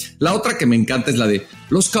mundial. La otra que me encanta es la de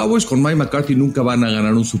los Cowboys con Mike McCarthy nunca van a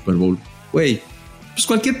ganar un Super Bowl. Güey, pues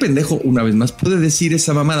cualquier pendejo, una vez más, puede decir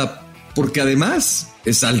esa mamada, porque además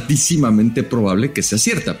es altísimamente probable que sea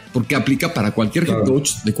cierta, porque aplica para cualquier head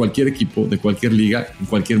coach de cualquier equipo, de cualquier liga, en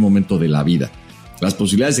cualquier momento de la vida. Las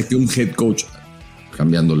posibilidades de que un head coach,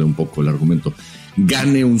 cambiándole un poco el argumento,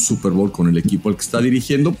 gane un Super Bowl con el equipo al que está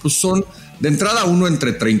dirigiendo, pues son de entrada uno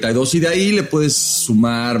entre 32 y de ahí le puedes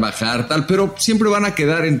sumar, bajar, tal, pero siempre van a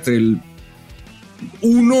quedar entre el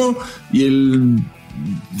 1 y el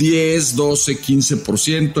 10, 12,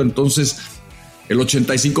 15%, entonces el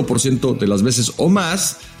 85% de las veces o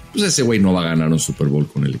más, pues ese güey no va a ganar un Super Bowl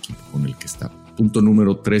con el equipo con el que está. Punto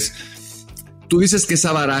número 3. Tú dices que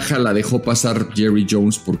esa baraja la dejó pasar Jerry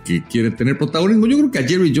Jones porque quiere tener protagonismo. Yo creo que a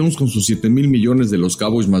Jerry Jones con sus 7,000 millones de los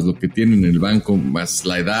Cowboys, más lo que tienen en el banco, más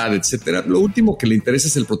la edad, etcétera, lo último que le interesa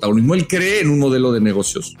es el protagonismo. Él cree en un modelo de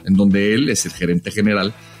negocios en donde él es el gerente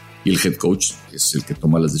general y el head coach es el que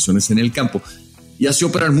toma las decisiones en el campo. Y así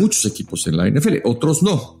operan muchos equipos en la NFL, otros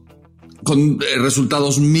no, con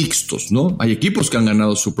resultados mixtos, ¿no? Hay equipos que han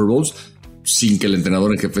ganado Super Bowls sin que el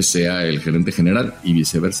entrenador en jefe sea el gerente general y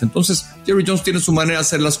viceversa. Entonces, Jerry Jones tiene su manera de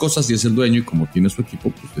hacer las cosas y es el dueño, y como tiene su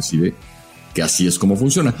equipo, pues decide que así es como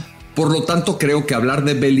funciona. Por lo tanto, creo que hablar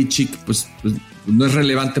de Belichick pues no es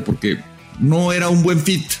relevante porque no era un buen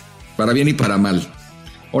fit, para bien y para mal.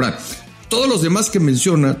 Ahora, todos los demás que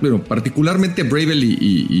menciona, bueno, particularmente Bravel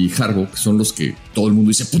y Harbaugh, que son los que todo el mundo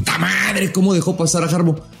dice, puta madre, ¿cómo dejó pasar a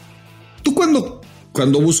Harbaugh? Tú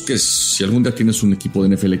cuando busques, si algún día tienes un equipo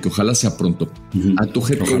de NFL, que ojalá sea pronto, a tu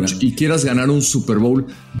head coach y quieras ganar un Super Bowl,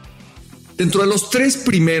 dentro de los 3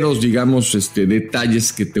 primeros, digamos,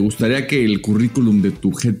 detalles que te gustaría que el currículum de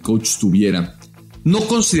tu head coach tuviera, ¿no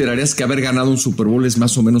considerarías que haber ganado un Super Bowl es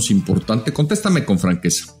más o menos importante? Contéstame con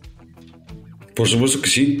franqueza. Por supuesto que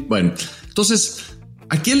sí. Bueno, entonces,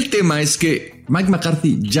 aquí el tema es que Mike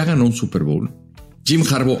McCarthy ya ganó un Super Bowl, Jim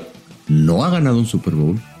Harbaugh no ha ganado un Super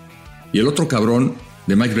Bowl, y el otro cabrón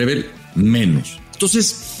de Mike Bravel, menos.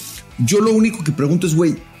 Entonces, yo lo único que pregunto es,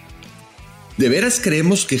 güey, ¿de veras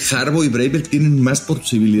creemos que Harbaugh y Bravel tienen más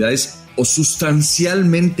posibilidades o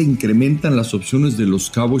sustancialmente incrementan las opciones de los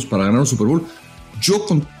Cowboys para ganar un Super Bowl? Yo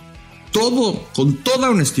con toda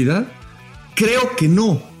honestidad, creo que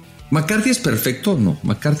no. ¿McCarthy es perfecto? No.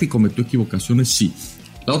 ¿McCarthy cometió equivocaciones? Sí.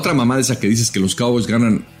 La otra mamada esa que dices que los Cowboys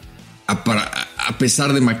ganan a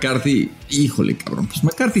pesar de McCarthy, híjole, cabrón, pues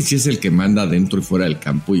McCarthy sí es el que manda dentro y fuera del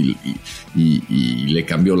campo y le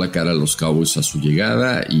cambió la cara a los Cowboys a su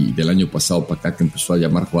llegada, y del año pasado para acá que empezó a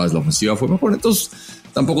llamar jugadas, la ofensiva fue mejor, entonces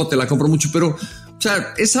tampoco te la compro mucho, pero, o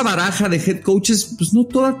sea, esa baraja de head coaches, pues no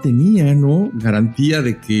toda tenía, ¿no? Garantía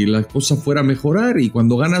de que la cosa fuera a mejorar, y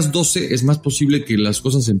cuando ganas 12 es más posible que las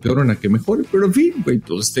cosas empeoren a que mejoren, pero en fin, güey,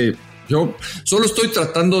 pues yo solo estoy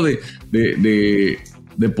tratando de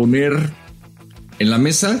poner en la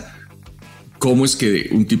mesa cómo es que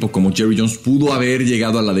un tipo como Jerry Jones pudo haber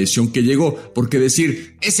llegado a la decisión que llegó, porque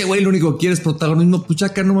decir, ese güey lo único que quiere es protagonismo, pues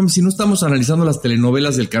chaca, no mames, si no estamos analizando las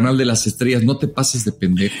telenovelas del Canal de las Estrellas, no te pases de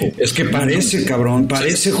pendejo. Es que parece, cabrón,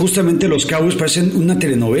 parece justamente los Cowboys, parecen una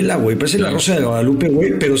telenovela, güey, parece La Rosa de Guadalupe,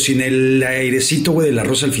 güey, pero sin el airecito, güey, de la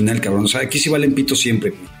rosa al final, cabrón, o sea, aquí sí valen pito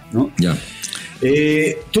siempre, ¿no? Ya.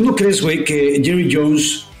 ¿Tú no crees, güey, que Jerry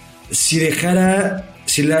Jones, si dejara...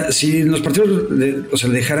 Si los partidos le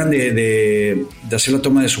dejaran de hacer la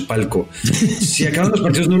toma de su palco, si acaban los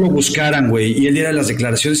partidos no lo buscaran, güey, y él diera las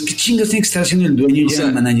declaraciones, ¿qué chingas tiene que estar haciendo el dueño y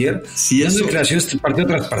el manager? Si dando declaraciones partido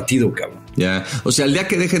tras partido, cabrón. Ya, o sea, el día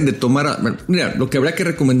que dejen de tomar... Mira, lo que habría que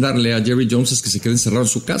recomendarle a Jerry Jones es que se quede encerrado en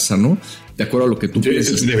su casa, ¿no? De acuerdo a lo que tú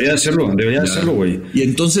piensas. Debería hacerlo, güey. Y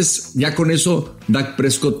entonces, ya con eso, Dak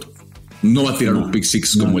Prescott no va a tirar un pick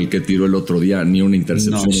six como el que tiró el otro día, ni una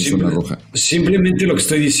intercepción en zona roja. Simplemente lo que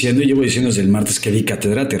estoy diciendo, y llevo diciendo desde el martes que di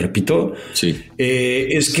cátedra, te repito, sí.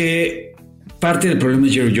 Es que parte del problema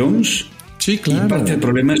de Jerry Jones Sí, claro. Y parte del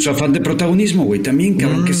problema es su afán de protagonismo, güey. También,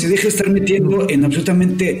 cabrón, que se deje estar metiendo en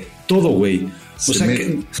absolutamente todo, güey. O sea,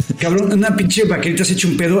 cabrón, una pinche vaquerita se echa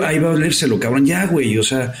un pedo, ahí va a olérselo, cabrón. Ya, güey, o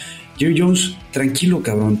sea, Jerry Jones, tranquilo,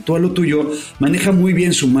 cabrón. Tú a lo tuyo, maneja muy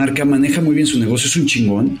bien su marca, maneja muy bien su negocio, es un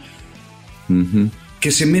chingón. Que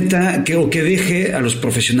se meta, que deje a los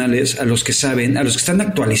profesionales, a los que saben, a los que están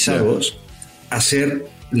actualizados, hacer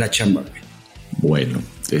la chamba, güey. Bueno,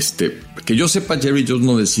 que yo sepa, Jerry Jones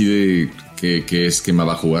no decide qué esquema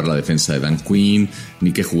va a jugar la defensa de Dan Quinn,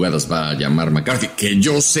 ni qué jugadas va a llamar McCarthy. Que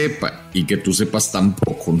yo sepa y que tú sepas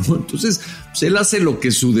tampoco, ¿no? Entonces, pues él hace lo que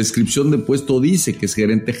su descripción de puesto dice, que es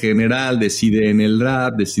gerente general, decide en el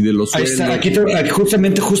draft, decide los sueldos. Ahí está,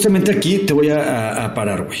 justamente aquí te voy a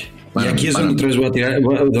parar, güey. Y aquí es donde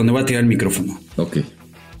voy a tirar el micrófono. Ok.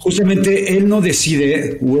 Justamente él no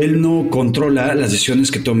decide o él no controla las decisiones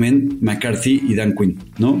que tomen McCarthy y Dan Quinn,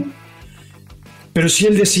 ¿no? Pero si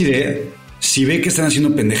él decide, si ve que están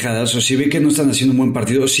haciendo pendejadas o si ve que no están haciendo un buen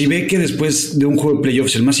partido, o si ve que después de un juego de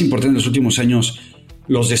playoffs, el más importante de los últimos años,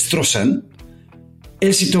 los destrozan,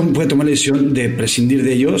 él sí puede tomar la decisión de prescindir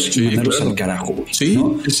de ellos y mandarlos al carajo, güey. Sí,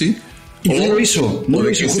 ¿no? sí. Y no lo hizo,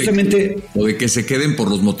 justamente. O de que se queden por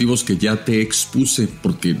los motivos que ya te expuse,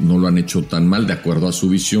 porque no lo han hecho tan mal de acuerdo a su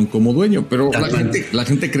visión como dueño. Pero la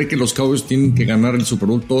gente cree que los Cowboys tienen que ganar el Super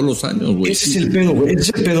Bowl todos los años, güey. Ese es el pedo, güey.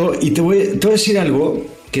 Ese es el pedo. Y te voy a decir algo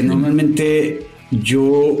que normalmente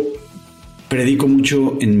yo predico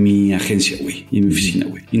mucho en mi agencia, güey, y en mi oficina,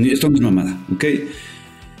 güey. Y esto no es mamada, ¿ok?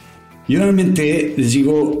 Yo normalmente les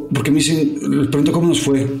digo, porque me dicen, les pregunto cómo nos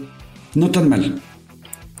fue. No tan mal.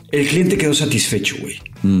 El cliente quedó satisfecho, güey.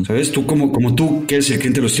 ¿Sabes? Tú como tú, que eres el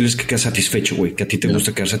cliente de los Steelers, que quedas satisfecho, güey. Que a ti te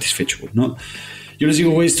gusta quedar satisfecho, güey, ¿no? Yo les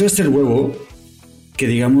digo, güey, esto hasta el huevo, que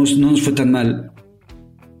digamos, no nos fue tan mal.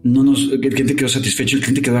 El cliente quedó satisfecho, el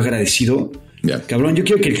cliente quedó agradecido. Cabrón, yo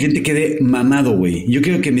quiero que el cliente quede mamado, güey. Yo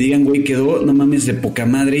quiero que me digan, güey, quedó, no mames, de poca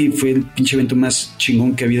madre y fue el pinche evento más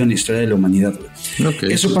chingón que ha habido en la historia de la humanidad, güey.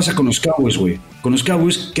 Okay. Eso pasa con los Cowboys, güey. Con los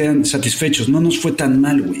Cowboys quedan satisfechos. No nos fue tan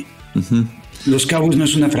mal, güey. Los Cowboys no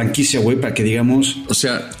es una franquicia, güey, para que digamos... O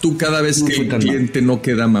sea, tú cada vez que el cliente no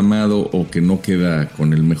queda mamado o que no queda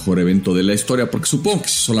con el mejor evento de la historia, porque supongo que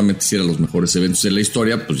si solamente hiciera los mejores eventos de la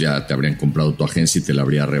historia, pues ya te habrían comprado tu agencia y te la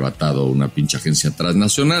habría arrebatado una pinche agencia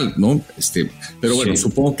transnacional, ¿no? Pero bueno,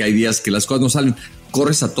 supongo que hay días que las cosas no salen.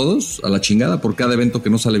 ¿Corres a todos a la chingada por cada evento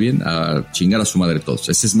que no sale bien? A chingar a su madre todos.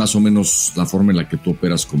 Esa es más o menos la forma en la que tú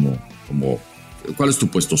operas como ¿cuál es tu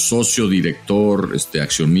puesto? ¿Socio, director,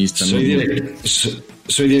 accionista?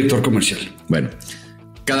 Soy director comercial. Bueno,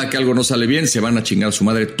 cada que algo no sale bien, se van a chingar a su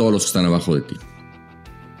madre todos los que están abajo de ti.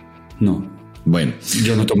 No. Bueno.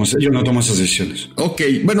 Yo no tomo esas decisiones. Ok,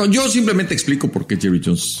 bueno, yo simplemente explico por qué Jerry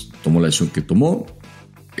Jones tomó la decisión que tomó.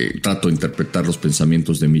 Trato de interpretar los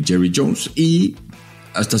pensamientos de mi Jerry Jones y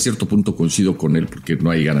hasta cierto punto coincido con él porque no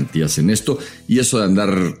hay garantías en esto. Y eso de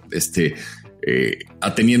andar,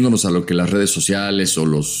 ateniéndonos a lo que las redes sociales o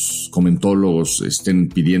los comentólogos estén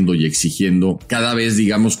pidiendo y exigiendo, cada vez,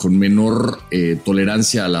 digamos, con menor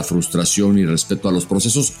tolerancia a la frustración y respeto a los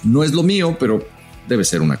procesos, no es lo mío, pero debe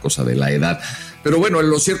ser una cosa de la edad. Pero bueno,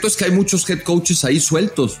 lo cierto es que hay muchos head coaches ahí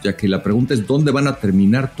sueltos, ya que la pregunta es ¿dónde van a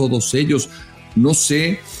terminar todos ellos? No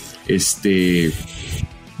sé,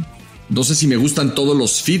 no sé si me gustan todos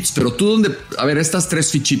los fits, pero tú dónde, a ver, estas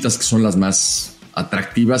tres fichitas que son las más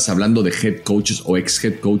atractivas, hablando de head coaches o ex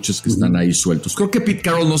head coaches que están ahí sueltos. Creo que Pete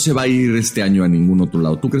Carroll no se va a ir este año a ningún otro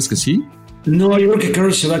lado. ¿Tú crees que sí? No, yo creo que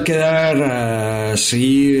Carroll se va a quedar a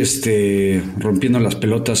seguir rompiendo las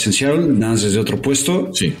pelotas en Seattle, nada más desde otro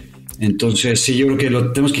puesto. Sí. Entonces, sí, yo creo que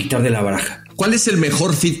lo tenemos que quitar de la baraja. ¿Cuál es el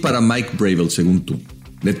mejor fit para Mike Vrabel, según tú?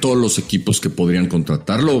 De todos los equipos que podrían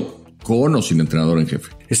contratarlo, con o sin entrenador en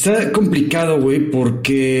jefe. Está complicado, güey,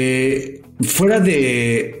 porque fuera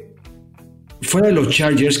de los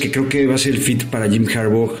Chargers, que creo que va a ser el fit para Jim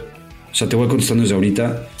Harbaugh, o sea, te voy contestando desde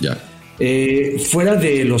ahorita. Ya. Fuera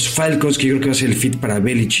de los Falcons, que yo creo que va a ser el fit para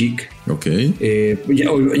Belichick. Ok.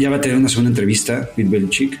 Ya va a tener una segunda entrevista Bill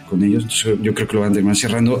Belichick con ellos. Entonces yo creo que lo van a terminar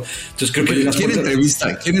cerrando. Entonces creo que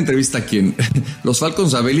 ¿Quién entrevista a quién? ¿Los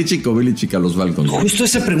Falcons a Belichick o Belichick a los Falcons? Justo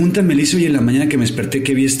esa pregunta me la hizo hoy en la mañana que me desperté,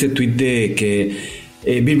 que vi este tweet de que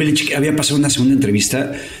Bill Belichick había pasado una segunda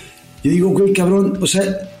entrevista. Yo digo, güey, cabrón, o sea,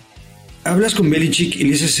 hablas con Belichick y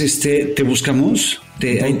le dices, te buscamos,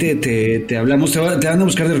 ahí te hablamos, te van a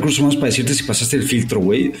buscar de recursos humanos para decirte si pasaste el filtro,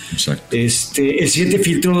 güey. Exacto. El siguiente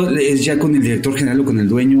filtro es ya con el director general o con el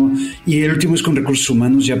dueño, y el último es con recursos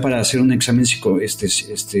humanos ya para hacer un examen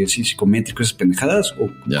psicométrico, esas pendejadas,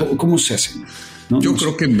 o ¿cómo se hace? ¿no? Yo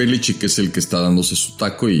creo que Belichick es el que está dándose su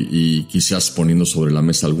taco y quizás poniendo sobre la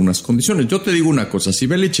mesa algunas condiciones. Yo te digo una cosa, si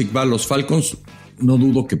Belichick va a los Falcons, no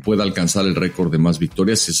dudo que pueda alcanzar el récord de más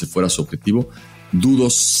victorias si ese fuera su objetivo. Dudo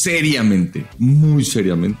seriamente, muy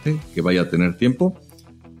seriamente, que vaya a tener tiempo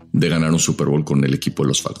de ganar un Super Bowl con el equipo de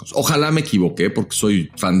los Falcons. Ojalá me equivoqué porque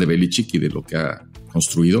soy fan de Belichick y de lo que ha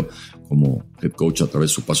construido como head coach a través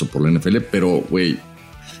de su paso por la NFL, pero, güey,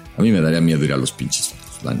 a mí me daría miedo ir a los pinches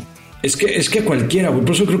Falcons, la neta. Es que cualquiera, güey.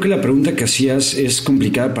 Por eso creo que la pregunta que hacías es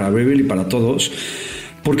complicada para Beverly y para todos,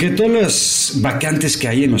 porque todas las vacantes que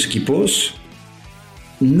hay en los equipos,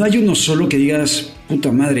 no hay uno solo que digas,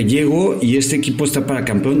 puta madre, llego y este equipo está para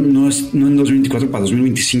campeón, no en 2024, para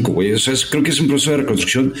 2025, güey. O sea, creo que es un proceso de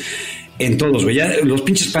reconstrucción en todos, güey. Ya los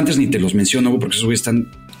pinches Panthers ni te los menciono, güey, porque esos güey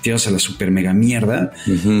están tirados a la super mega mierda.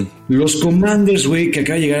 Uh-huh. Los Commanders, güey, que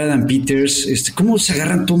acaba de llegar Adam Peters, ¿cómo se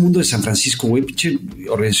agarran todo el mundo de San Francisco, güey? Pinche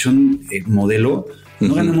organización modelo. No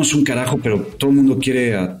uh-huh. ganamos un carajo, pero todo el mundo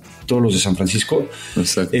quiere a todos los de San Francisco.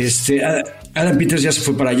 Exacto. Adam Peters ya se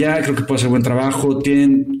fue para allá, creo que puede hacer buen trabajo.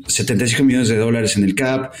 Tienen $75 millones en el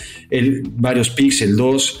cap, varios picks, el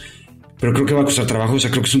 2, pero creo que va a costar trabajo. O sea,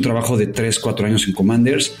 creo que es un trabajo de 3-4 años en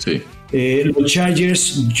Commanders. Sí. Los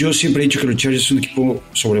Chargers, yo siempre he dicho que los Chargers son un equipo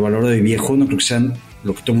sobrevalorado de viejo. No creo que sean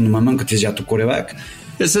lo que todo el mundo mama, que tienes ya tu quarterback.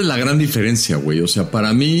 Esa es la gran diferencia, güey. O sea,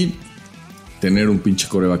 para mí, tener un pinche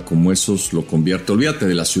quarterback como esos lo convierte. Olvídate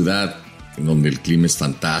de la ciudad, en donde el clima es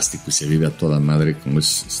fantástico y se vive a toda madre, como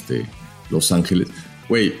es Los Ángeles.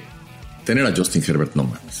 Güey, tener a Justin Herbert, no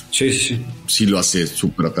mames. Sí. Sí lo hace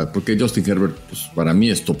súper atrás, porque Justin Herbert, pues, para mí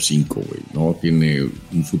es top 5, güey, ¿no? Tiene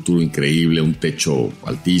un futuro increíble, un techo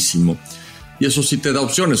altísimo. Y eso sí te da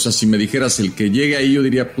opciones. O sea, si me dijeras el que llegue ahí, yo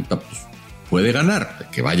diría, puta, pues puede ganar.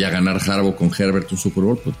 Que vaya a ganar Harbaugh con Herbert un Super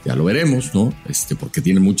Bowl, pues ya lo veremos, ¿no? Porque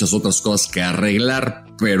tiene muchas otras cosas que arreglar,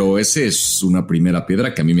 pero ese es una primera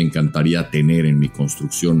piedra que a mí me encantaría tener en mi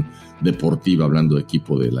construcción deportiva, hablando de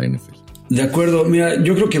equipo de la NFL. De acuerdo, mira,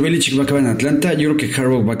 yo creo que Belichick va a acabar en Atlanta, yo creo que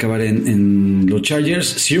Harbaugh va a acabar en los Chargers.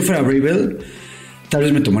 Si yo fuera Bravel, tal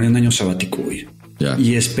vez me tomaría un año sabático, güey. Yeah.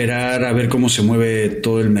 Y esperar a ver cómo se mueve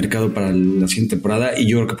todo el mercado para la siguiente temporada, y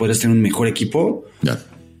yo creo que podrías tener un mejor equipo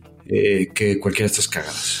que cualquiera de estas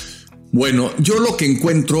cagadas. Bueno, yo lo que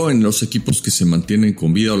encuentro en los equipos que se mantienen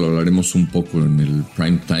con vida, lo hablaremos un poco en el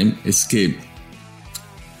prime time, es que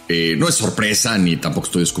no es sorpresa, ni tampoco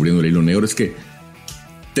estoy descubriendo el hilo negro, es que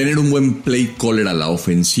tener un buen play caller a la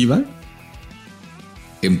ofensiva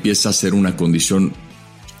empieza a ser una condición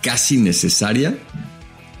casi necesaria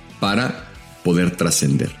para poder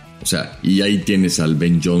trascender. O sea, y ahí tienes al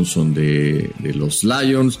Ben Johnson de los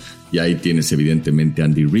Lions, y ahí tienes evidentemente a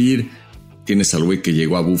Andy Reid, tienes al güey que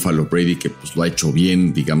llegó a Buffalo, Brady, que pues lo ha hecho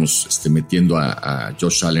bien, digamos, metiendo a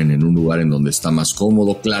Josh Allen en un lugar en donde está más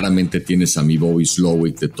cómodo. Claramente tienes a mi Bobby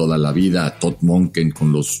Slowick de toda la vida, a Todd Monken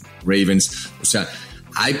con los Ravens. O sea,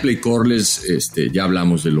 hay play callers, ya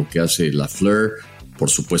hablamos de lo que hace LaFleur, por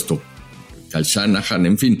supuesto, Kyle Shanahan,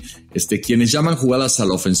 en fin, quienes llaman jugadas a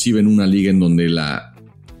la ofensiva en una liga en donde la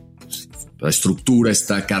estructura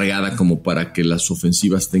está cargada como para que las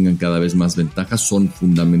ofensivas tengan cada vez más ventajas, son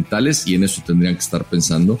fundamentales, y en eso tendrían que estar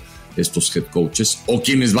pensando estos head coaches o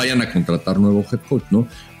quienes vayan a contratar nuevo head coach, ¿no?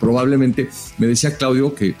 Probablemente, me decía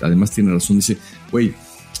Claudio, que además tiene razón, dice, güey,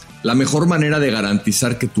 la mejor manera de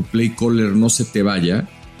garantizar que tu play caller no se te vaya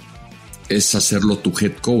es hacerlo tu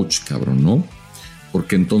head coach, cabrón, ¿no?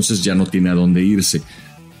 Porque entonces ya no tiene a dónde irse.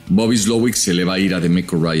 Bobby Slowick se le va a ir a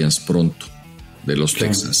DeMeco Ryans pronto, de los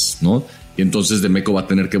Texans, ¿no? Y entonces DeMeco va a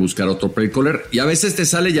tener que buscar otro play caller, y a veces te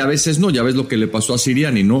sale y a veces no. Ya ves lo que le pasó a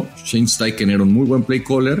Sirianni, ¿no? Shane Steichen era un muy buen play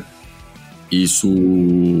caller y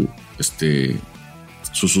su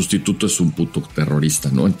sustituto es un puto terrorista,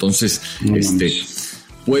 ¿no? Entonces,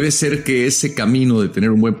 puede ser que ese camino de tener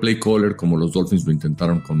un buen play caller, como los Dolphins lo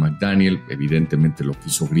intentaron con McDaniel, evidentemente lo que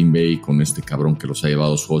hizo Green Bay con este cabrón que los ha llevado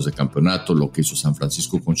a los juegos de campeonato, lo que hizo San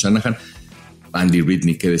Francisco con Shanahan, Andy Reid,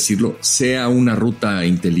 ni qué decirlo, sea una ruta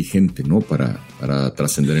inteligente, ¿no? Para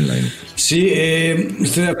trascender en la NFL. Sí,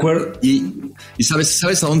 estoy de acuerdo. Y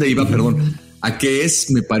 ¿sabes a dónde iba? Perdón. A que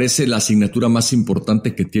me parece, la asignatura más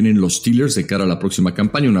importante que tienen los Steelers de cara a la próxima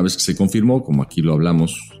campaña, una vez que se confirmó, como aquí lo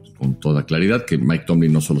hablamos con toda claridad, que Mike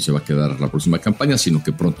Tomlin no solo se va a quedar la próxima campaña, sino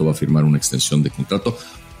que pronto va a firmar una extensión de contrato.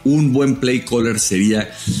 Un buen play caller sería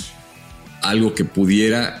algo que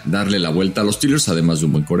pudiera darle la vuelta a los Steelers, además de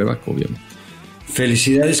un buen quarterback, obviamente.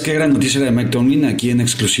 Felicidades, qué gran noticia la de Mike Tomlin. Aquí en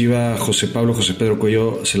exclusiva, José Pedro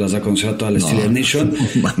Cuello se las da a conocer a toda la Steelers Nation.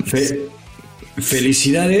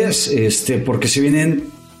 Felicidades, porque se vienen,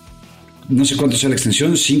 no sé cuánto sea la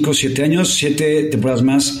extensión, 5 o 7 años, 7 temporadas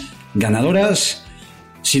más ganadoras.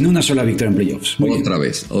 sin una sola victoria en playoffs.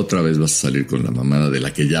 Otra vez vas a salir con la mamada de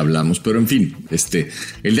la que ya hablamos, pero en fin,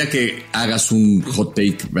 el día que hagas un hot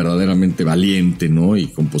take verdaderamente valiente, ¿no? Y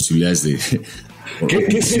con posibilidades de...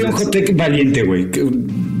 ¿Qué sería un hot take valiente, güey?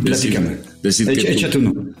 Platícame. Échate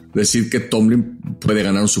uno. Decir que Tomlin puede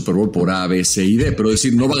ganar un Super Bowl por A, B, C y D, pero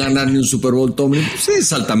decir no va a ganar ni un Super Bowl Tomlin, pues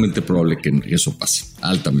es altamente probable que eso pase.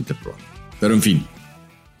 Altamente probable. Pero en fin.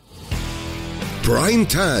 Prime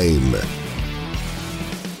Time.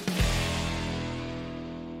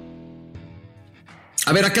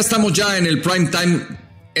 A ver, acá estamos ya en el Prime Time.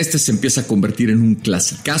 Se empieza a convertir en un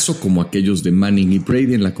clasicazo como aquellos de Manning y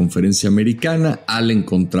Brady en la conferencia americana. Allen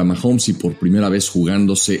contra Mahomes y por primera vez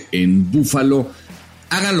jugándose en Buffalo.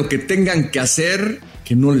 Hagan lo que tengan que hacer,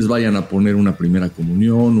 que no les vayan a poner una primera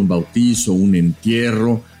comunión, un bautizo, un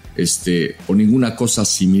entierro, o ninguna cosa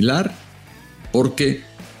similar, porque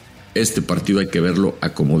este partido hay que verlo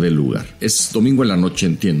a como dé lugar. Es domingo en la noche,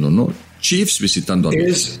 entiendo, ¿no? Chiefs visitando a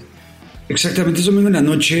Bills. Exactamente, es domingo en la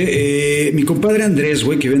noche. Mi compadre Andrés,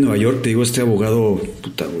 güey, que vive en Nueva York, te digo, abogado,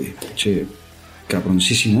 puta, güey,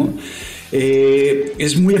 cabroncísimo.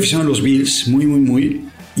 Es muy aficionado a los Bills, muy.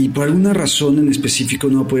 Y por alguna razón en específico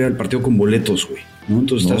no va a poder ir al partido con boletos, güey, ¿no?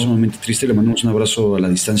 Entonces está sumamente triste, le mandamos un abrazo a la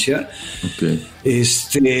distancia. Okay.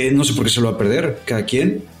 No sé por qué se lo va a perder, cada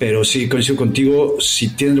quien, pero sí, coincido contigo,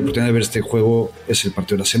 si tienen la oportunidad de ver este juego, es el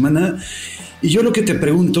partido de la semana. Y yo lo que te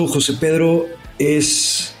pregunto, José Pedro,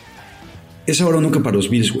 es ahora o nunca para los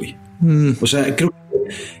Bills, güey. O sea, creo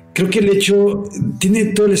que el hecho tiene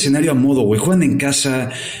todo el escenario a modo, güey. Juegan en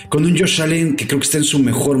casa con un Josh Allen que creo que está en su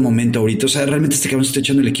mejor momento ahorita. O sea, realmente cabrón se está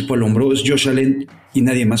echando el equipo al hombro. Es Josh Allen y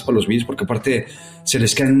nadie más para los Bills, porque aparte se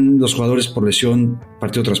les caen los jugadores por lesión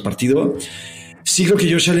partido tras partido. Sí creo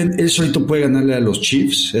que Josh Allen, él solito puede ganarle a los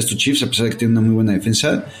Chiefs, a estos Chiefs, a pesar de que tienen una muy buena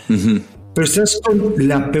defensa. Uh-huh. Pero estás con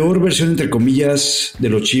la peor versión, entre comillas, de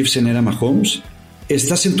los Chiefs en era Mahomes.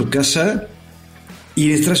 Estás en tu casa y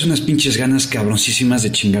les traes unas pinches ganas cabroncísimas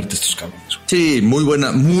de chingarte a estos cabrones. Sí, muy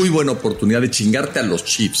buena oportunidad de chingarte a los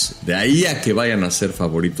Chiefs. De ahí a que vayan a ser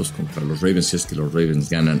favoritos contra los Ravens, si es que los Ravens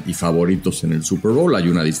ganan, y favoritos en el Super Bowl, hay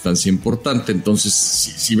una distancia importante. Entonces,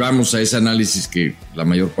 si vamos a ese análisis que la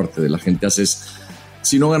mayor parte de la gente hace es,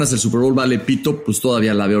 si no ganas el Super Bowl vale pito, pues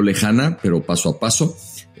todavía la veo lejana, pero paso a paso.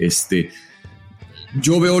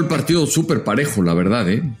 Yo veo el partido súper parejo, la verdad,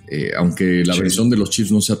 aunque la versión de los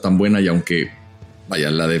Chiefs no sea tan buena y aunque, vaya,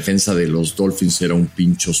 la defensa de los Dolphins era un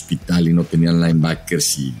pinche hospital y no tenían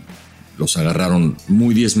linebackers y los agarraron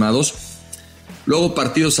muy diezmados. Luego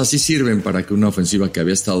partidos así sirven para que una ofensiva que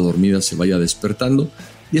había estado dormida se vaya despertando.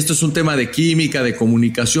 Y esto es un tema de química, de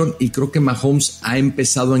comunicación, y creo que Mahomes ha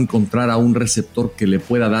empezado a encontrar a un receptor que le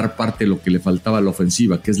pueda dar parte de lo que le faltaba a la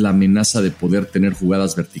ofensiva, que es la amenaza de poder tener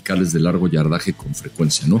jugadas verticales de largo yardaje con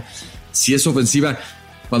frecuencia, ¿no? Si esa ofensiva,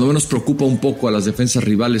 cuando menos preocupa un poco a las defensas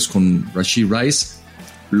rivales con Rashee Rice,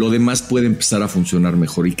 lo demás puede empezar a funcionar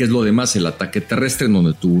mejor. ¿Y qué es lo demás? El ataque terrestre, en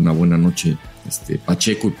donde tuvo una buena noche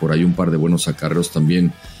Pacheco y por ahí un par de buenos acarreos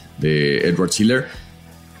también de Edward Hiller.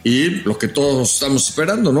 Y lo que todos estamos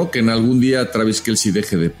esperando, ¿no? Que en algún día Travis Kelce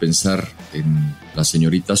deje de pensar en la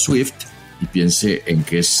señorita Swift y piense en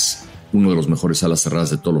que es uno de los mejores alas cerradas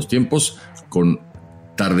de todos los tiempos, con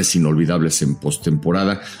tardes inolvidables en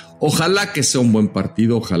postemporada. Ojalá que sea un buen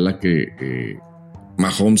partido, ojalá que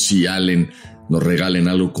Mahomes y Allen nos regalen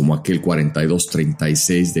algo como aquel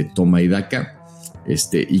 42-36 de toma y daca,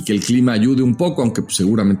 y que el clima ayude un poco, aunque pues,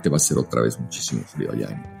 seguramente va a ser otra vez muchísimo frío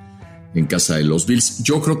allá en casa de los Bills.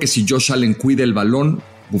 Yo creo que si Josh Allen cuida el balón,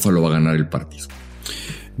 Buffalo va a ganar el partido.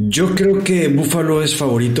 Yo creo que Buffalo es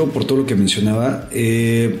favorito por todo lo que mencionaba.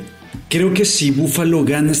 Creo que si Buffalo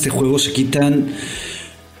gana este juego se quitan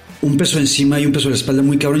un peso encima y un peso a la espalda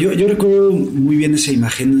muy cabrón. Yo recuerdo muy bien esa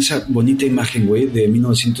imagen, esa bonita imagen, güey, de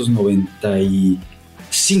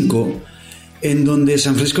 1995, en donde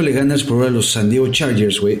San Francisco le gana el Super Bowl a los San Diego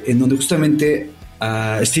Chargers, güey, en donde justamente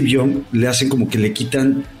a Steve Young le hacen como que le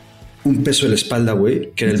quitan un peso de la espalda, güey,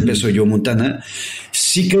 que era el peso de Joe Montana.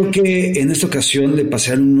 Sí creo que en esta ocasión le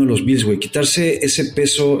pasaron uno de los Bills, güey, quitarse ese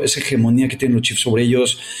peso, esa hegemonía que tienen los Chiefs sobre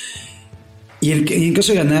ellos. Y en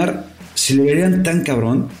caso de ganar, se le verían tan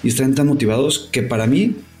cabrón y estarían tan motivados que para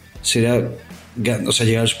mí sería, o sea,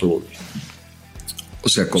 llegar al Super Bowl. O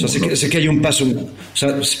sea, ¿cómo? O sea, sé que hay un paso. O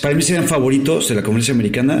sea, para mí serían favoritos de la conferencia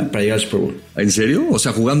americana para llegar al Super Bowl. ¿En serio? O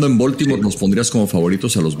sea, jugando en Baltimore, ¿nos pondrías como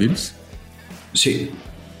favoritos a los Bills? Sí.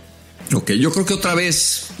 Ok, yo creo que otra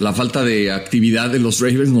vez la falta de actividad de los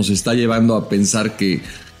Ravens nos está llevando a pensar que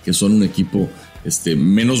son un equipo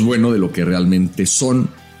menos bueno de lo que realmente son.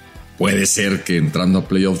 Puede ser que entrando a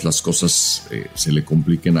playoffs las cosas se le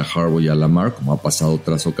compliquen a Harbaugh y a Lamar, como ha pasado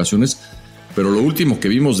otras ocasiones, pero lo último que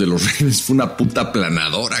vimos de los Ravens fue una puta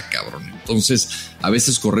planadora, cabrón. Entonces, a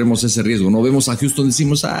veces corremos ese riesgo. No vemos a Houston,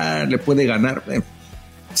 decimos, le puede ganar.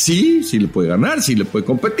 Sí le puede ganar, sí le puede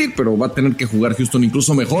competir, pero va a tener que jugar Houston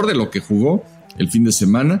incluso mejor de lo que jugó el fin de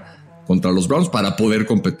semana contra los Browns para poder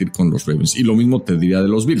competir con los Ravens. Y lo mismo te diría de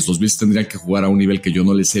los Bills. Los Bills tendrían que jugar a un nivel que yo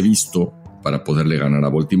no les he visto para poderle ganar a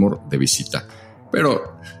Baltimore de visita.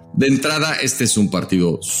 Pero de entrada, este es un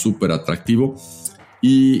partido súper atractivo.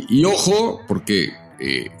 Y ojo, porque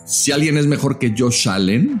si alguien es mejor que Josh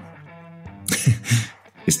Allen,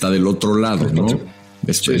 está del otro lado, ¿no?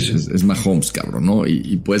 Es Mahomes, cabrón, ¿no?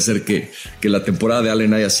 Y puede ser que la temporada de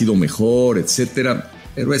Allen haya sido mejor, etcétera.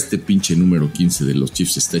 Pero este pinche número 15 de los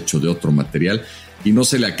Chiefs está hecho de otro material y no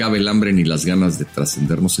se le acabe el hambre ni las ganas de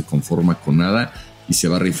trascender, no se conforma con nada y se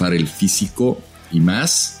va a rifar el físico y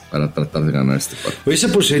más para tratar de ganar este partido. Oye, esa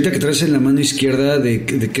pulserita que traes en la mano izquierda, ¿de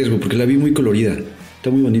qué es, güey? Porque la vi muy colorida, está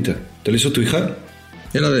muy bonita. ¿Te la hizo tu hija?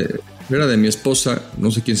 Era de mi esposa,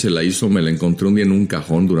 no sé quién se la hizo, me la encontré un día en un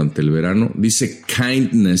cajón durante el verano. Dice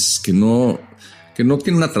kindness, que no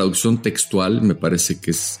tiene una traducción textual, me parece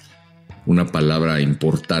que es una palabra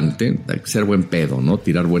importante, hay que ser buen pedo, ¿no?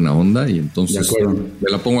 Tirar buena onda, y entonces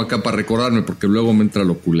me la pongo acá para recordarme, porque luego me entra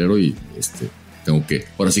lo culero y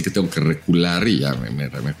ahora sí que tengo que recular y ya me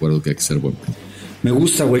recuerdo que hay que ser buen pedo. Me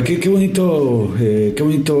gusta, güey, qué bonito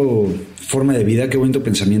forma de vida, qué bonito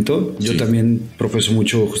pensamiento. Yo también profeso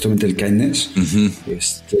mucho justamente el kindness. Uh-huh.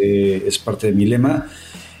 Es parte de mi lema.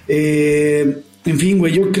 En fin,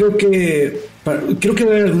 güey, yo creo que va a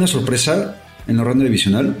haber alguna sorpresa en la ronda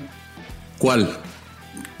divisional. ¿Cuál?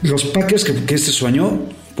 Los Packers, que este sueño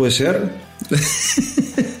puede ser.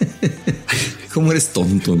 ¿Cómo eres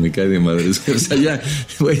tonto? Me cae de madre. O sea,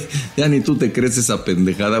 ya ni tú te crees esa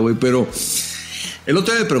pendejada, güey. Pero el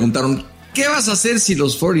otro día me preguntaron, ¿qué vas a hacer si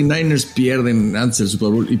los 49ers pierden antes del Super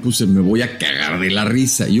Bowl? Y puse, me voy a cagar de la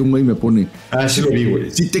risa. Y un güey me pone, sí lo vi, güey.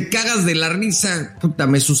 Si te cagas de la risa, puta,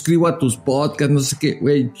 me suscribo a tus podcasts, no sé qué,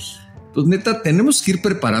 güey. Pues neta, tenemos que ir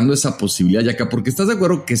preparando esa posibilidad ya acá, porque estás de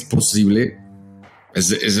acuerdo que es posible.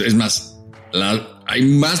 Es más, hay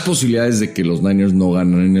más posibilidades de que los Niners no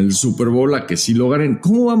ganen en el Super Bowl a que sí lo ganen.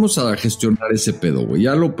 ¿Cómo vamos a gestionar ese pedo, güey?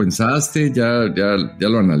 ¿Ya lo pensaste? ¿Ya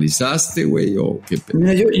lo analizaste, güey? ¿O qué pedo?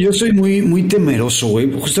 Mira, yo soy muy, muy temeroso,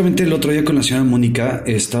 güey. Justamente el otro día con la señora Mónica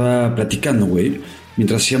estaba platicando, güey.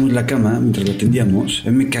 Mientras hacíamos la cama, mientras la atendíamos,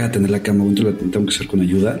 a mí me caga tener la cama, güey, entonces la tengo que hacer con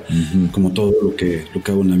ayuda, como todo lo que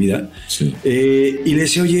hago en la vida. Sí. Y le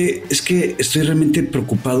decía, oye, es que estoy realmente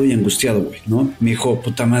preocupado y angustiado, güey, ¿no? Me dijo,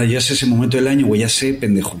 puta madre, ya sé ese momento del año, güey, ya sé,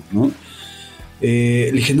 pendejo, ¿no?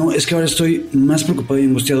 Le dije, no, es que ahora estoy más preocupado y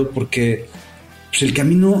angustiado porque pues, el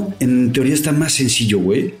camino en teoría está más sencillo,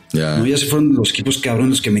 güey. Yeah. ¿No? Ya se fueron los equipos cabrones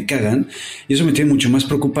los que me cagan y eso me tiene mucho más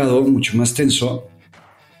preocupado, mucho más tenso.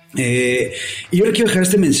 Y yo le quiero dejar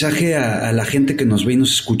este mensaje a la gente que nos ve y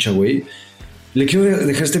nos escucha, güey. Le quiero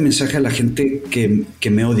dejar este mensaje a la gente que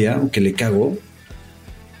me odia o que le cago.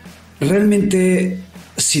 Realmente,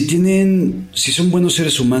 si son buenos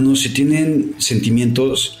seres humanos, si tienen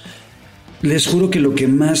sentimientos, les juro que lo que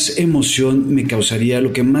más emoción me causaría,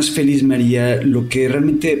 lo que más feliz me haría, lo que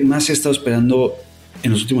realmente más he estado esperando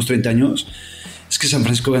en los últimos 30 años, es que San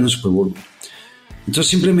Francisco gane el Super Bowl.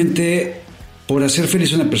 Entonces, simplemente por hacer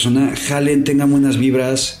feliz a una persona, jalen, tengan buenas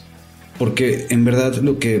vibras, porque en verdad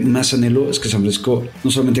lo que más anhelo es que San Francisco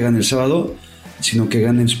no solamente gane el sábado, sino que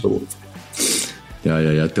gane el Super Bowl.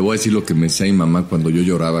 Ya. Te voy a decir lo que me decía mi mamá cuando yo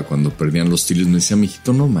lloraba, cuando perdían los Steelers. Me decía,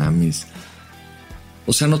 mijito, no mames.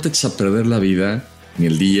 O sea, no te eches a perder la vida, ni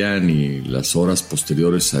el día, ni las horas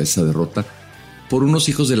posteriores a esa derrota, por unos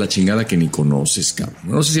hijos de la chingada que ni conoces, cabrón.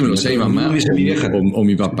 No sé si me lo decía mi mamá o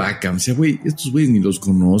mi papá, cabrón. Me decía, güey, estos güeyes ni los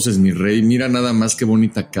conoces, mi rey. Mira nada más qué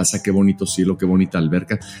bonita casa, qué bonito cielo, qué bonita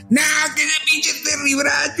alberca. ¡No, que de pinche Terry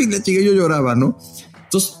Bradshaw! Y la chica, yo lloraba, ¿no?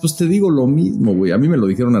 Entonces, pues te digo lo mismo, güey. A mí me lo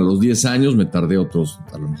dijeron a los 10 años, me tardé otros,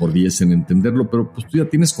 a lo mejor 10 en entenderlo, pero pues tú ya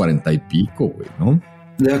tienes 40 y pico, güey, ¿no?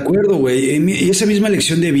 De acuerdo, güey. Y esa misma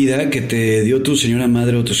lección de vida que te dio tu señora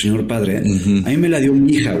madre o tu señor padre, a mí me la dio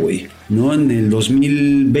mi hija, güey, ¿no? En el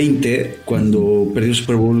 2020, cuando perdió el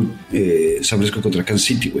Super Bowl San Francisco contra Kansas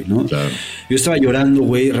City, güey, ¿no? Claro. Yo estaba llorando,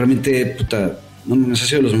 güey, realmente, puta, no me ha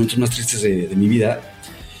sido de los momentos más tristes de mi vida.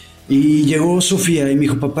 Y llegó Sofía y me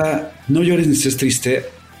dijo, papá, no llores ni estés triste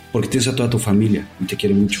porque tienes a toda tu familia y te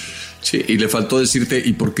quiere mucho. Sí, y le faltó decirte,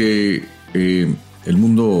 y porque el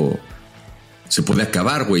mundo se puede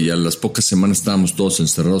acabar, güey. A las pocas semanas estábamos todos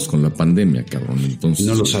encerrados con la pandemia, cabrón. Entonces, y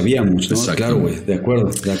no lo sabíamos, ¿no? Claro, güey. De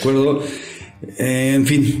acuerdo. En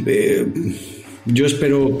fin, yo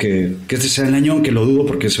espero que este sea el año, aunque lo dudo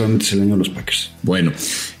porque seguramente es el año de los Packers. Bueno,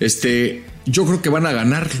 Yo creo que van a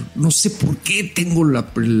ganar. No sé por qué tengo el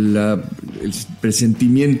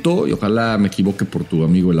presentimiento, y ojalá me equivoque por tu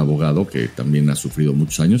amigo el abogado, que también ha sufrido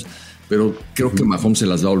muchos años, pero creo que Mahomes se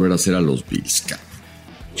las va a volver a hacer a los Bills, cabrón.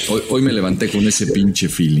 Hoy me levanté con ese pinche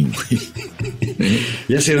feeling, güey.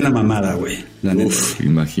 Ya sería una mamada, güey. Uf,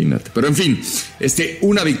 imagínate. Pero en fin,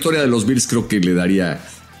 una victoria de los Bills creo que le daría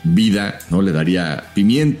vida, ¿no? Le daría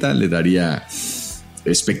pimienta, le daría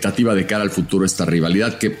expectativa de cara al futuro esta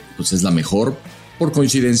rivalidad, que pues es la mejor. Por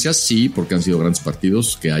coincidencia, sí, porque han sido grandes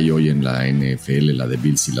partidos que hay hoy en la NFL, la de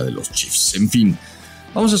Bills y la de los Chiefs. En fin,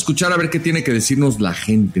 vamos a escuchar a ver qué tiene que decirnos la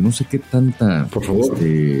gente. No sé qué tanta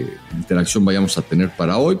interacción vayamos a tener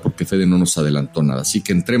para hoy, porque Fede no nos adelantó nada. Así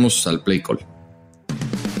que entremos al Play Call.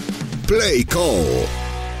 Play Call.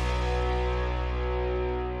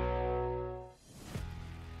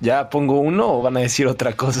 ¿Ya pongo uno o van a decir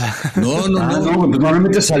otra cosa? No. Pues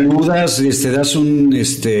normalmente saludas, das un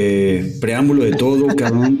preámbulo de todo,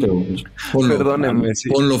 cabrón, pero ponlo, perdónenme, sí.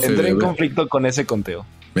 Ponlo, Fede. Entré en conflicto con ese conteo.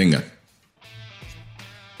 Venga.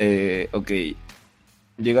 Ok.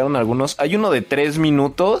 Llegaron algunos. Hay uno de 3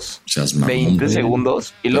 minutos, 20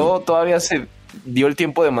 segundos, y luego todavía se dio el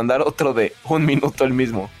tiempo de mandar otro de 1 minuto el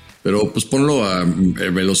mismo. Pero pues ponlo a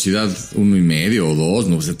velocidad 1.5 o 2,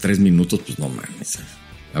 no sé, 3 minutos, pues no mames.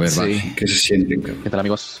 A ver, sí. Va. ¿Qué se sienten, cabrón? ¿Qué tal,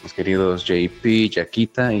 amigos? Mis queridos JP,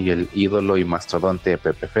 Yaquita y el ídolo y mastodonte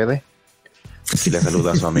Pepe Fede. Aquí le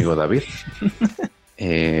saluda a su amigo David.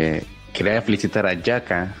 Quería felicitar a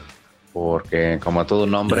Yaka porque, como todo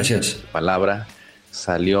un hombre, palabra,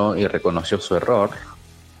 salió y reconoció su error,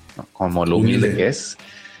 ¿no? Como lo humilde que es,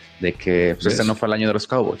 de que pues, este no fue el año de los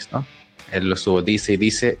Cowboys, ¿no? Él lo estuvo,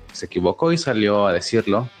 dice, se equivocó y salió a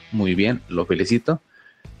decirlo. Muy bien, lo felicito.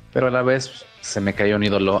 Pero a la vez se me cayó un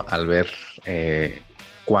ídolo al ver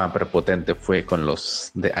cuán prepotente fue con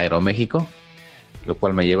los de Aeroméxico, lo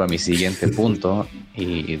cual me lleva a mi siguiente punto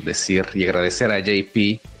y agradecer a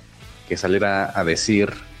JP que saliera a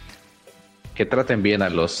decir que traten bien a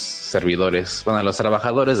los servidores, a los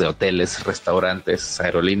trabajadores de hoteles, restaurantes,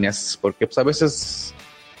 aerolíneas, porque pues a veces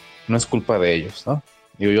no es culpa de ellos, ¿no?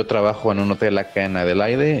 Yo trabajo en un hotel acá en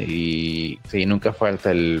Adelaide y sí, nunca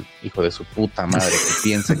falta el hijo de su puta madre que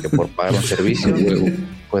piensa que por pagar un servicio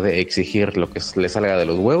puede exigir lo que le salga de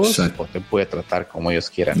los huevos. Exacto. O te puede tratar como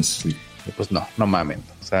ellos quieran. Sí. Y pues no mamen.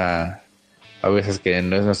 O sea, a veces que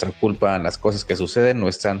no es nuestra culpa, las cosas que suceden no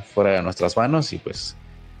están fuera de nuestras manos y pues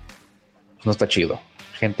no está chido.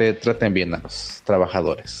 Gente, traten bien a los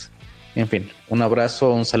trabajadores. En fin, un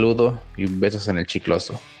abrazo, un saludo y besos en el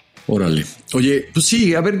chicloso. Órale. Oye, pues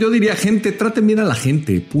sí, a ver, yo diría, gente, traten bien a la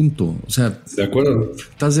gente, punto. O sea, de acuerdo.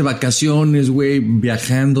 Estás de vacaciones, güey,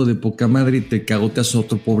 viajando de poca madre y te cagoteas a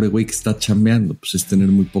otro pobre güey que está chambeando. Pues es tener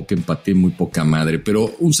muy poca empatía y muy poca madre.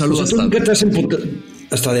 Pero un saludo. O sea, tú nunca te has emputado,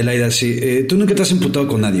 hasta Adelaida, sí. Tú nunca te has emputado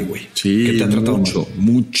con nadie, güey. Sí, que te ha tratado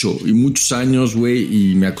mucho. Y muchos años,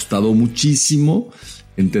 güey, y me ha costado muchísimo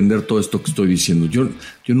entender todo esto que estoy diciendo. Yo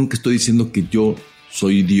nunca estoy diciendo que yo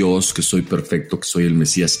soy Dios, que soy perfecto, que soy el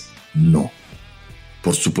Mesías. No.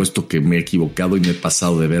 Por supuesto que me he equivocado y me he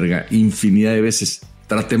pasado de verga infinidad de veces.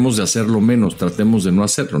 Tratemos de hacerlo menos, tratemos de no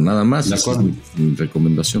hacerlo, nada más. Esa es mi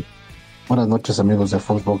recomendación. Buenas noches, amigos de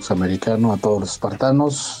Footbox Americano, a todos los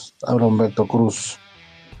espartanos. Habla Humberto Cruz,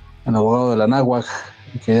 el abogado de la Náhuac.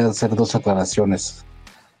 Quería hacer 2 aclaraciones.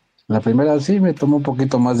 La primera, sí, me tomó un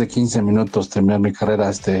poquito más de 15 minutos terminar mi carrera,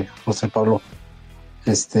 José Pablo.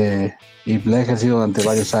 Y la he ejercido durante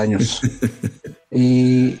varios años.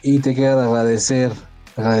 y te quiero agradecer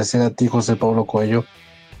a ti, José Pablo Coello,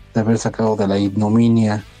 de haber sacado de la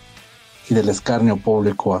ignominia y del escarnio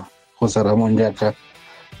público a José Ramón Yaca,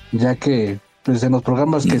 ya que pues, en los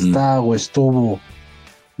programas que está o estuvo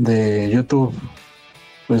de YouTube,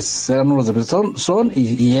 pues eran unos de son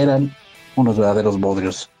y eran unos verdaderos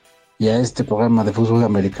bodrios. Y a este programa de fútbol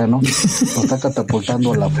americano lo está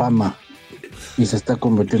catapultando la fama y se está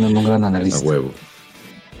convirtiendo en un gran analista. A huevo.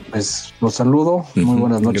 Pues los saludo, muy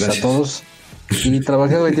buenas noches. Gracias a todos. Y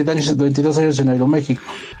trabajé 22 años en Aeroméxico.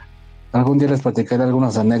 Algún día les platicaré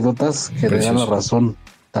algunas anécdotas que le dan la razón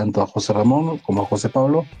tanto a José Ramón como a José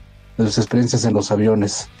Pablo de sus experiencias en los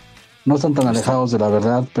aviones. No están tan alejados de la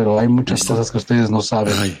verdad, pero hay muchas cosas que ustedes no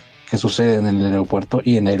saben que suceden en el aeropuerto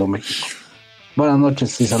y en Aeroméxico. Buenas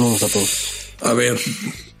noches y saludos a todos. A ver,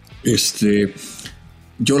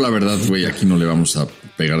 yo la verdad, güey, aquí no le vamos a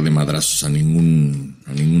pegar de madrazos a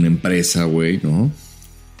ninguna empresa, güey, ¿no?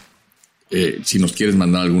 Si nos quieres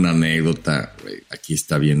mandar alguna anécdota, güey, aquí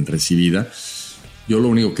está bien recibida. Yo lo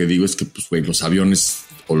único que digo es que, pues, güey, los aviones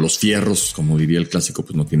o los fierros, como diría el clásico,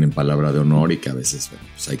 pues no tienen palabra de honor y que a veces, bueno,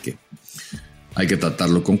 pues hay que hay que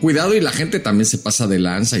tratarlo con cuidado, y la gente también se pasa de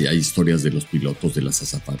lanza, y hay historias de los pilotos, de las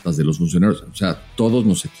azafatas, de los funcionarios. O sea, todos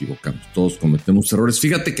nos equivocamos, todos cometemos errores.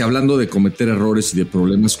 Fíjate que hablando de cometer errores y de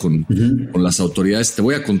problemas con las autoridades, te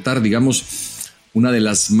voy a contar, digamos, una de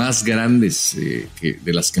las más grandes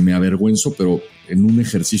de las que me avergüenzo, pero en un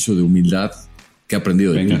ejercicio de humildad que he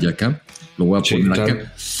aprendido de ti, acá. Lo voy a poner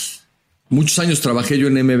acá. Muchos años trabajé yo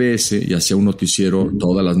en MBS y hacía un noticiero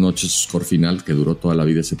todas las noches, Score Final, que duró toda la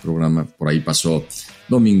vida ese programa. Por ahí pasó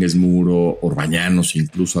Domínguez Muro, Orbañanos,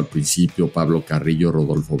 incluso al principio, Pablo Carrillo,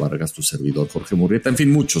 Rodolfo Vargas, tu servidor, Jorge Murrieta, en fin,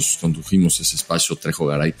 muchos condujimos ese espacio, Trejo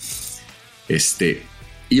Garay.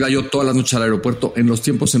 Iba yo todas las noches al aeropuerto en los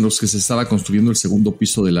tiempos en los que se estaba construyendo el segundo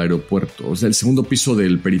piso del aeropuerto, o sea, el segundo piso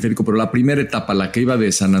del periférico, pero la primera etapa, la que iba de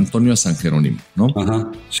San Antonio a San Jerónimo, ¿no? Ajá,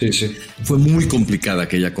 sí. Fue muy complicada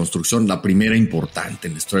aquella construcción, la primera importante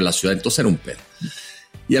en la historia de la ciudad, entonces era un pedo.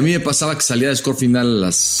 Y a mí me pasaba que salía de Score Final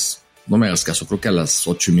no me hagas caso, creo que a las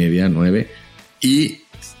 8:30, 9, y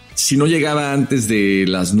si no llegaba antes de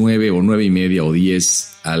las 9 o 9:30 o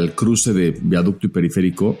 10 al cruce de viaducto y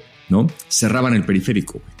periférico, ¿no? Cerraban el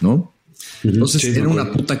periférico, ¿no? Entonces era una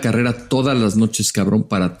puta carrera todas las noches, cabrón,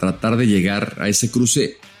 para tratar de llegar a ese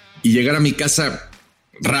cruce y llegar a mi casa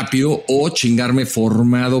rápido o chingarme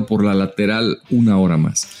formado por la lateral 1 hora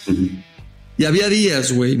más. Y había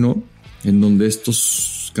días, güey, ¿no? En donde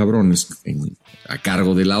estos cabrones a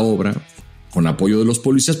cargo de la obra, con apoyo de los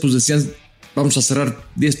policías, pues decían, vamos a cerrar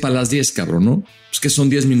 10 para las 10, cabrón, ¿no? Pues que son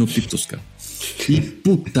 10 minutitos, cabrón. Y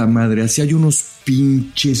puta madre, así hay unos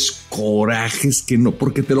pinches corajes que no,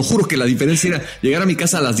 porque te lo juro que la diferencia era llegar a mi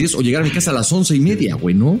casa a las 10 o llegar a mi casa a las 11:30,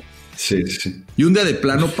 güey, ¿no? Sí. Y un día de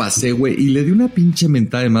plano pasé, güey, y le di una pinche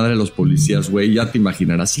mentada de madre a los policías, güey. Ya te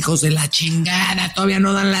imaginarás, hijos de la chingada, todavía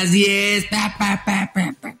no dan las 10.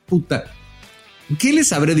 Puta. ¿Qué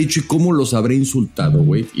les habré dicho y cómo los habré insultado,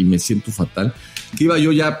 güey? Y me siento fatal. Que iba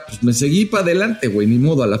yo ya, pues me seguí para adelante, güey, ni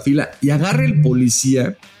modo, a la fila. Y agarra el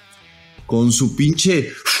policía con su pinche...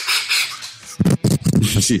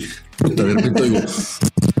 Así, puta, de repente digo...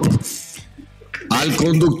 Al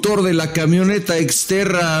conductor de la camioneta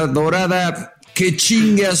Exterra dorada, que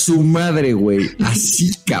chingue a su madre, güey.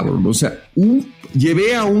 Así, cabrón. O sea,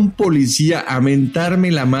 llevé a un policía a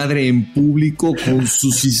mentarme la madre en público con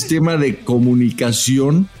su sistema de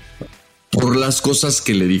comunicación por las cosas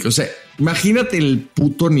que le dije. O sea, imagínate el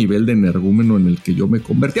puto nivel de energúmeno en el que yo me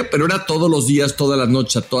convertía, pero era todos los días, todas las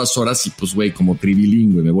noches, a todas horas, y pues, güey, como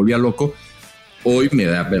tribilingüe, me volvía loco. Hoy me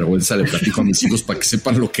da vergüenza, le platico a mis hijos para que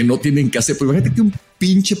sepan lo que no tienen que hacer. Pero imagínate que un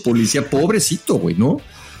pinche policía, pobrecito, güey, ¿no?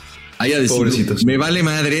 Haya decidido, me vale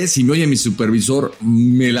madre, si me oye mi supervisor,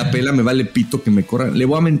 me la pela, me vale pito que me corran. Le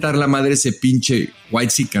voy a mentar la madre ese pinche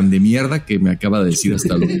whitezican de mierda que me acaba de decir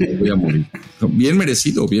hasta lo que voy a morir. Bien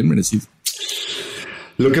merecido, bien merecido.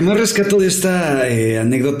 Lo que más rescato de esta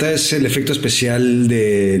anécdota es el efecto especial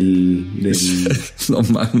del no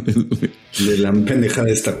mames, güey. De la pendejada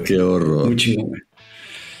esta, güey. Qué horror. Muy chingón, güey.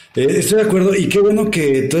 Estoy de acuerdo, y qué bueno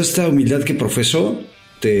que toda esta humildad que profesó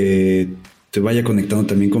te vaya conectando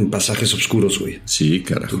también con pasajes oscuros, güey. Sí,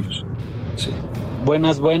 carajo. Sí.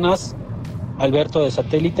 Buenas. Alberto de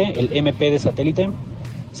Satélite, el MP de Satélite.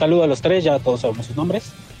 Saludo a los tres, ya todos sabemos sus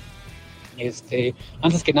nombres.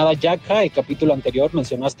 Antes que nada, Yaka, el capítulo anterior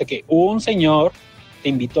mencionaste que un señor te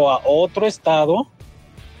invitó a otro estado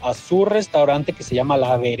a su restaurante que se llama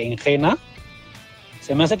La Berenjena.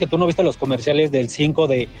 Se me hace que tú no viste los comerciales del 5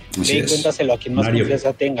 de ve y cuéntaselo a quien más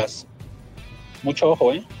confianza tengas. Mucho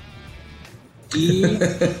ojo, ¿eh? Y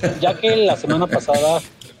ya que la semana pasada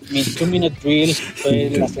mi 2-minute drill fue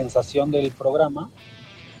la sensación del programa,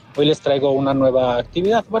 hoy les traigo una nueva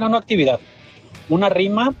actividad. Bueno, no actividad, una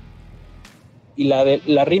rima. Y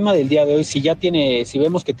la rima del día de hoy, si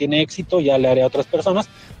vemos que tiene éxito, ya le haré a otras personas,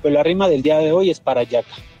 pero la rima del día de hoy es para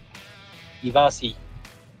Yaka. Y va así: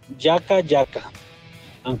 Yaka,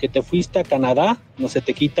 aunque te fuiste a Canadá, no se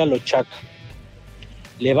te quita lo chaca.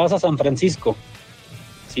 Le vas a San Francisco,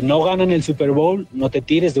 si no ganan el Super Bowl, no te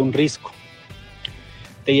tires de un risco.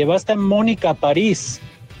 Te llevaste a Mónica a París,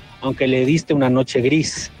 aunque le diste una noche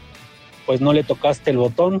gris, pues no le tocaste el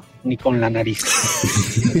botón ni con la nariz.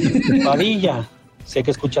 Padilla, sé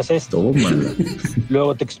que escuchas esto. Tómala.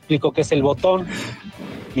 Luego te explico qué es el botón,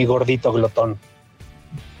 mi gordito glotón.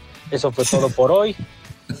 Eso fue todo por hoy.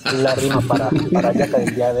 La rima para Yaka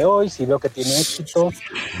del día de hoy. Si veo que tiene éxito,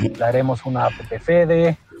 le haremos una a Pepe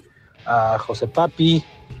Fede, a José Papi,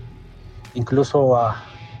 incluso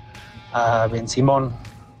a Ben Simón.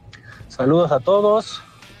 Saludos a todos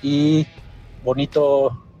y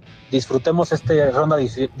bonito. Disfrutemos esta ronda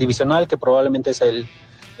divisional que probablemente es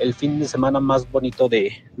el fin de semana más bonito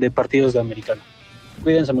de partidos de americano.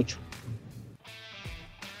 Cuídense mucho.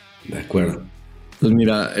 De acuerdo. Pues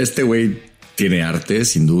mira, este güey tiene arte,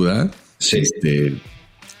 sin duda. Sí.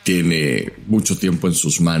 Tiene mucho tiempo en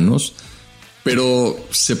sus manos, pero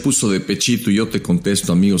se puso de pechito y yo te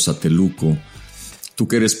contesto, amigos Sateluco, tú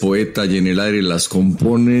que eres poeta y en el aire las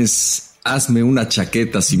compones, hazme una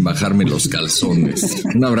chaqueta sin bajarme los calzones.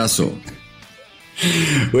 Un abrazo.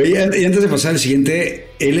 Güey, y antes de pasar al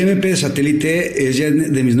siguiente, el MP de Satélite es ya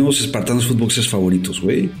de mis nuevos espartanos footboxers favoritos,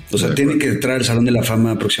 güey. O sea, tiene que entrar al Salón de la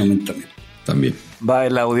Fama próximamente también. Va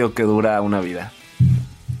el audio que dura una vida.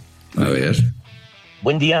 A ver.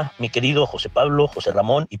 Buen día, mi querido José Pablo, José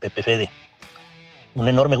Ramón y Pepe Fede. Un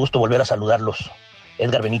enorme gusto volver a saludarlos.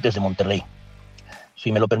 Edgar Benítez de Monterrey.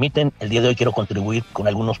 Si me lo permiten, el día de hoy quiero contribuir con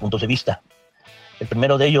algunos puntos de vista. El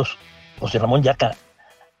primero de ellos, José Ramón Yaca,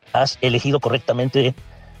 has elegido correctamente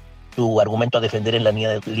tu argumento a defender en la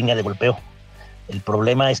línea de golpeo. El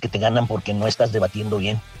problema es que te ganan porque no estás debatiendo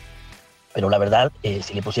bien. Pero la verdad,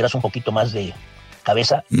 si le pusieras un poquito más de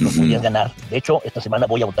cabeza, lo podrías ganar. De hecho, esta semana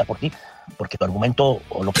voy a votar por ti, porque tu argumento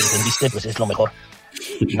o lo que defendiste pues es lo mejor.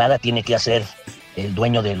 Nada tiene que hacer el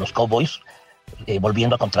dueño de los Cowboys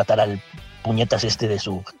volviendo a contratar al puñetas de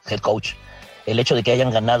su head coach. El hecho de que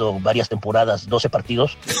hayan ganado varias temporadas, 12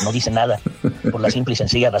 partidos, no dice nada, por la simple y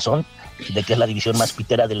sencilla razón de que es la división más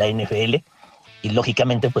pitera de la NFL y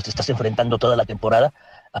lógicamente pues te estás enfrentando toda la temporada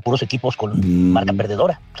a puros equipos con marca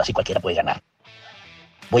perdedora, pues así cualquiera puede ganar.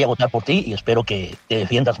 Voy a votar por ti y espero que te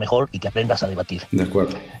defiendas mejor y que aprendas a debatir. De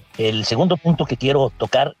acuerdo. El segundo punto que quiero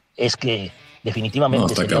tocar es que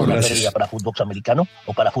definitivamente sería una pérdida para Footbox Americano,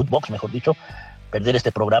 o para Footbox, mejor dicho, perder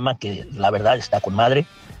este programa que la verdad está con madre.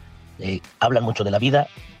 Hablan mucho de la vida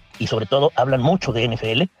y sobre todo hablan mucho de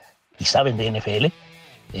NFL y saben de NFL.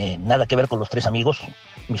 Nada que ver con los tres amigos.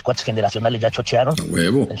 Mis cuates generacionales ya chochearon.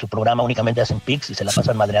 En su programa únicamente hacen picks y se la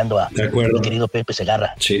pasan madreando a mi querido Pepe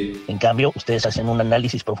Segarra. Sí. En cambio, ustedes hacen un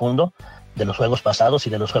análisis profundo de los juegos pasados y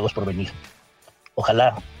de los juegos por venir.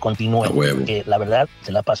 Ojalá continúe, porque la verdad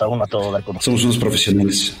se la pasa uno a todo dar con ustedes. Somos unos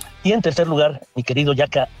profesionales. Y en tercer lugar, mi querido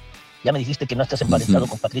Yaca, ya me dijiste que no estás emparentado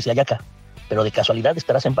con Patricia Yaca, pero de casualidad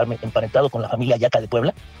estarás emparentado con la familia Yaca de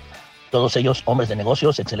Puebla. Todos ellos hombres de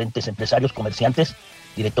negocios, excelentes empresarios, comerciantes,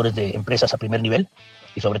 directores de empresas a primer nivel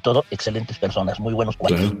y sobre todo excelentes personas, muy buenos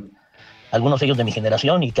cuates. Claro. Algunos de ellos de mi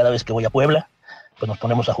generación y cada vez que voy a Puebla, pues nos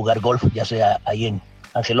ponemos a jugar golf, ya sea ahí en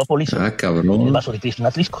Angelópolis o en el Vaso de Cristo en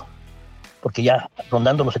Atlisco. Porque ya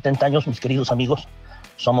rondando los 70 años, mis queridos amigos,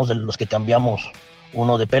 somos de los que cambiamos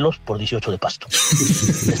uno de pelos por 18 de pasto.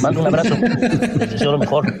 Les mando un abrazo, les deseo lo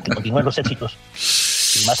mejor, que continúen los éxitos.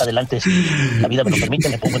 Y más adelante, si la vida me lo permite,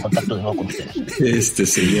 me pongo en contacto de nuevo con ustedes.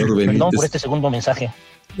 Señor Benítez. Perdón por este segundo mensaje,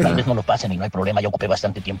 tal vez no lo pasen y no hay problema, ya ocupé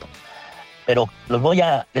bastante tiempo. Pero les voy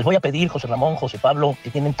a pedir, José Ramón, José Pablo, que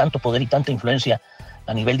tienen tanto poder y tanta influencia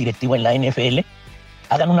a nivel directivo en la NFL,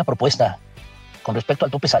 hagan una propuesta con respecto al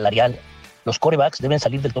tope salarial. Los quarterbacks deben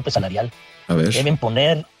salir del tope salarial. Deben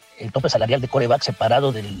poner el tope salarial de quarterback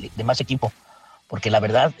separado de más equipo, porque la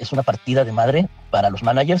verdad es una partida de madre para los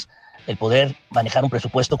managers el poder manejar un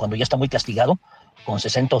presupuesto cuando ya está muy castigado con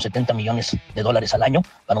 60 o 70 millones de dólares al año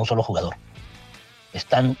para un solo jugador.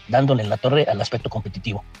 Están dándole en la torre al aspecto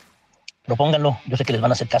competitivo. Propónganlo, yo sé que les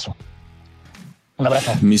van a hacer caso. Un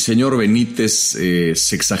abrazo. Mi señor Benítez,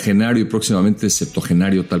 sexagenario y próximamente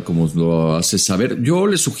septuagenario, tal como lo hace saber. Yo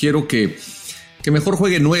le sugiero que mejor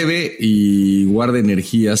juegue 9 y guarde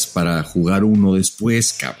energías para jugar uno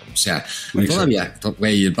después, cabrón. O sea, todavía,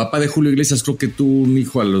 güey, el papá de Julio Iglesias creo que tuvo un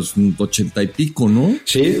hijo a los 80 y pico, ¿no?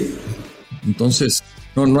 Sí. Entonces,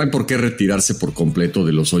 no hay por qué retirarse por completo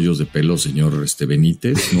de los hoyos de pelo, señor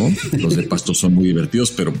Benítez, ¿no? Los de pasto son muy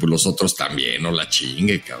divertidos, pero pues los otros también, no la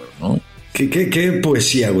chingue, cabrón, ¿no? Qué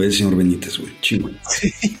poesía, güey, el señor Benítez, güey. Chingo.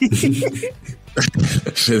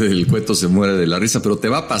 Fede del Cueto se muere de la risa, pero te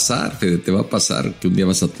va a pasar, Fede, te va a pasar que un día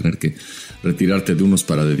vas a tener que retirarte de unos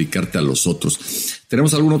para dedicarte a los otros.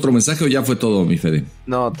 ¿Tenemos algún otro mensaje o ya fue todo, mi Fede?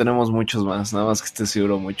 No, tenemos muchos más, nada más que este sí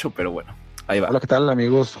duró mucho, pero bueno, ahí va. Hola, ¿qué tal,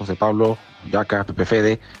 amigos? José Pablo, Yaca, Pepe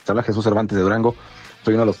Fede, te habla Jesús Cervantes de Durango.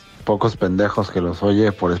 Soy uno de los pocos pendejos que los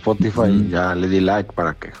oye por Spotify. Ya le di like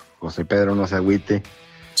para que José Pedro no se agüite.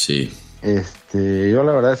 Sí. Yo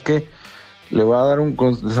la verdad es que le voy a dar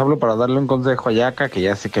les hablo para darle un consejo a Yaca, que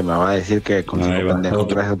ya sé que me va a decir que consejo pendejo,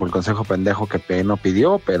 gracias por el consejo pendejo que P no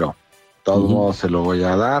pidió, pero de todos modos se lo voy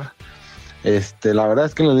a dar. La verdad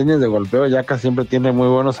es que en las líneas de golpeo Yaca siempre tiene muy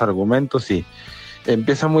buenos argumentos y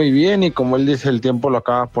empieza muy bien y como él dice, el tiempo lo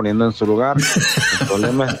acaba poniendo en su lugar. El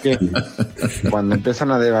problema es que cuando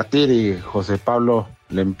empiezan a debatir y José Pablo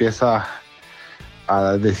le empieza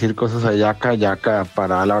a decir cosas a Yaka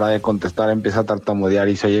para a la hora de contestar empieza a tartamudear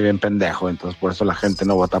y se oye bien pendejo, entonces por eso la gente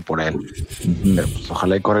no vota por él. Pero pues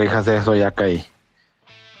ojalá y corrijas eso, Yaka, y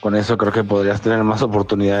con eso creo que podrías tener más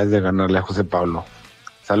oportunidades de ganarle a José Pablo.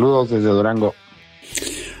 Saludos desde Durango.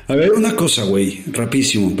 A ver, una cosa, güey,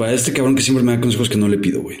 rapidísimo, para este cabrón que siempre me da consejos que no le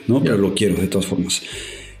pido, güey, ¿no? Pero lo quiero de todas formas.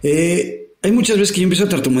 Hay muchas veces que yo empiezo a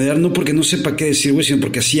tartamudear no porque no sepa qué decir, güey, sino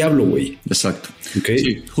porque así hablo, güey. Exacto. ¿Okay?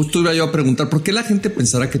 Sí, justo iba yo a preguntar, ¿por qué la gente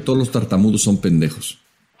pensará que todos los tartamudos son pendejos?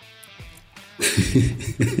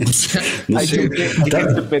 O sea, no hay gente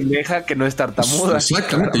pendeja que no es tartamuda.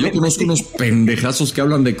 Exactamente, yo conozco unos pendejazos que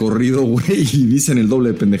hablan de corrido, güey, y dicen el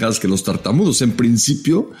doble de pendejadas que los tartamudos. En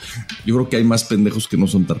principio, yo creo que hay más pendejos que no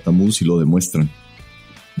son tartamudos y lo demuestran.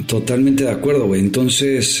 Totalmente de acuerdo, güey.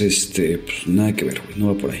 Entonces, pues nada que ver, güey,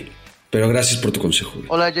 no va por ahí. Pero gracias por tu consejo, güey.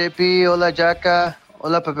 Hola JP, hola Yaka,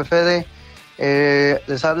 hola Pepe Fede.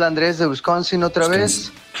 Les habla Andrés de Wisconsin otra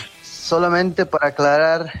vez. Solamente para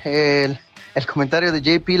aclarar el comentario de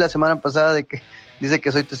JP la semana pasada de que dice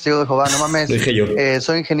que soy testigo de Jehová. No mames. Dije yo.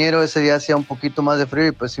 Soy ingeniero, ese día hacía un poquito más de frío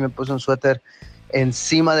y pues sí me puse un suéter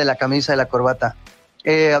encima de la camisa y la corbata.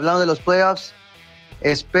 Hablando de los playoffs,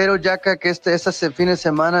 espero, Yaka, que este fin de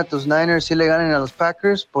semana tus Niners sí le ganen a los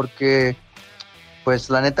Packers porque...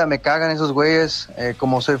 Pues la neta me cagan esos güeyes,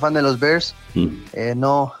 como soy fan de los Bears,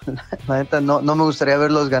 no, la neta no me gustaría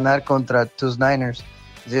verlos ganar contra tus Niners.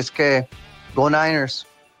 Así es que, go Niners.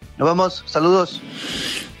 Nos vemos, saludos.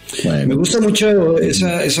 Bueno. Me gusta mucho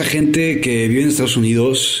esa gente que vive en Estados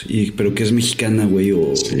Unidos, pero que es mexicana, güey,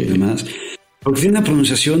 o demás. Porque tiene una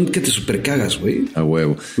pronunciación que te super cagas, güey. A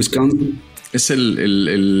huevo. Wisconsin. Es yo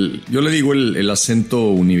le digo el acento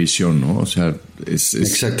Univisión, ¿no? O sea, es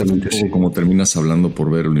exactamente un poco como terminas hablando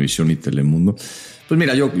por ver Univisión y Telemundo. Pues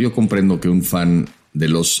mira, yo comprendo que un fan de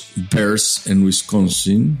los Bears en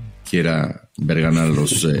Wisconsin quiera ver ganar a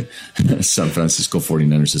los San Francisco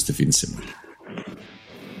 49ers este fin de semana.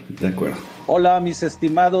 De acuerdo. Hola, mis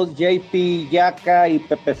estimados JP, Yaka y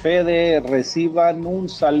Pepe Fede, reciban un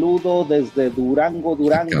saludo desde Durango,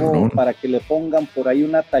 para que le pongan por ahí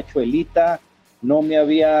una tachuelita. No me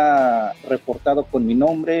había reportado con mi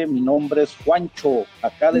nombre es Juancho,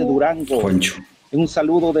 acá de Durango. Juancho. Un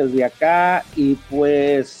saludo desde acá y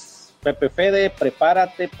pues, Pepe Fede,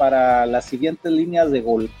 prepárate para las siguientes líneas de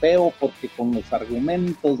golpeo porque con los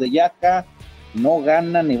argumentos de Yaka no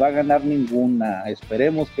gana ni va a ganar ninguna.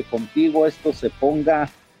 Esperemos que contigo esto se ponga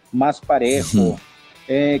más parejo.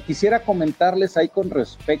 Quisiera comentarles ahí con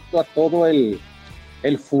respecto a todo el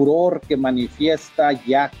furor que manifiesta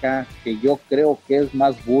Yaka, que yo creo que es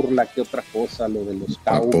más burla que otra cosa, lo de los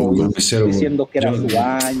Cowboys, diciendo que era su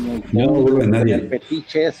año y todo, el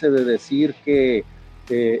fetiche ese de decir que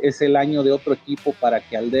es el año de otro equipo para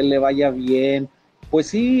que al de él le vaya bien. Pues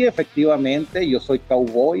sí, efectivamente, yo soy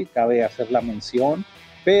Cowboy, cabe hacer la mención,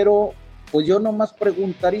 pero pues yo nomás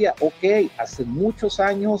preguntaría, hace muchos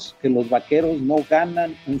años que los Vaqueros no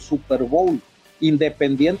ganan un Super Bowl,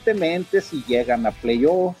 independientemente si llegan a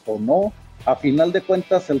playoffs o no, a final de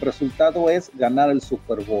cuentas el resultado es ganar el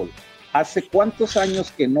Super Bowl. ¿Hace cuántos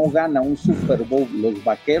años que no gana un Super Bowl los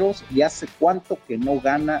Vaqueros y hace cuánto que no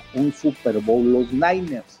gana un Super Bowl los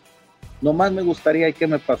Niners? Nomás me gustaría que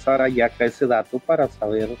me pasara Yaka ese dato para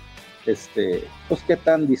saber pues qué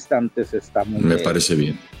tan distantes estamos. Me parece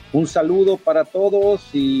bien. Un saludo para todos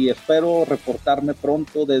y espero reportarme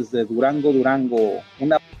pronto desde Durango.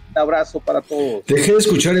 Un abrazo para todos. Dejé de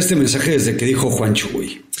escuchar este mensaje desde que dijo Juancho,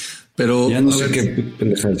 güey. Pero ya no sé qué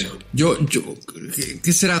pendejada dijo.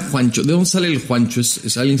 ¿Qué será Juancho? ¿De dónde sale el Juancho?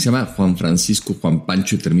 ¿Es alguien que se llama Juan Francisco, Juan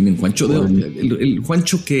Pancho y termina en Juancho? ¿El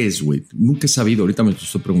Juancho qué es, güey? Nunca he sabido, ahorita me lo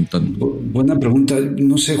estoy preguntando. Buena pregunta.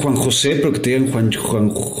 No sé, Juan José, pero que te digan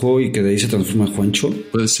Juanjo y que de ahí se transforma en Juancho.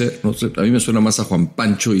 Puede ser, no sé. A mí me suena más a Juan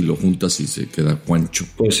Pancho y lo juntas y se queda Juancho.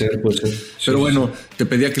 Puede ser. Pero bueno, te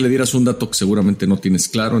pedía que le dieras un dato que seguramente no tienes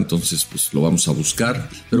claro, entonces pues lo vamos a buscar.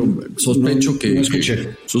 Pero sospecho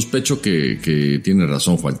que tiene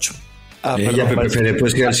razón Juancho. Ya, Pepe,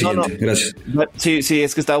 puedes quedar al siguiente. Gracias. Sí,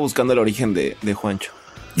 es que estaba buscando el origen de Juancho.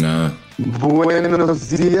 Buenos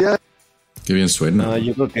días. Qué bien suena.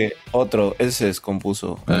 Yo creo que ese se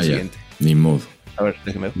descompuso. El siguiente. Ni modo. A ver,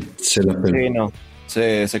 déjeme ver. Se la peló. Sí, no.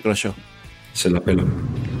 Se crochó. Se la peló.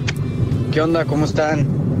 ¿Qué onda? ¿Cómo están?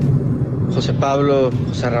 José Pablo,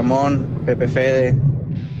 José Ramón, Pepe Fede.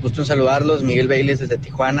 Gusto en saludarlos. Miguel Bailes desde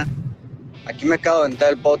Tijuana. Aquí me acabo de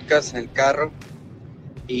aventar el podcast en el carro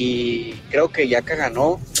y creo que Yaka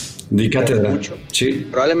ganó. Di cátedra. Mucho. Sí.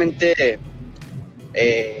 Probablemente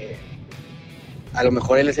a lo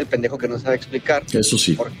mejor él es el pendejo que no sabe explicar. Eso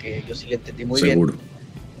sí. Porque yo sí le entendí muy Seguro. bien.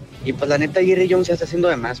 Y pues la neta Jerry Jones ya está haciendo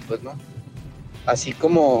de más, pues, ¿no? así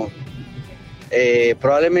como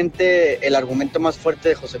probablemente el argumento más fuerte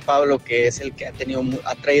de José Pablo, que es el que ha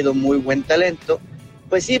traído muy buen talento,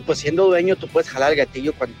 pues sí, pues siendo dueño tú puedes jalar el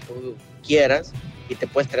gatillo cuando tú quieras y te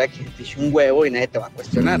puedes traer que te eche un huevo y nadie te va a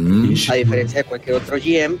cuestionar, a diferencia de cualquier otro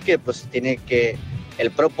GM que pues tiene que,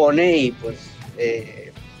 él propone y pues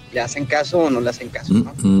le hacen caso o no le hacen caso,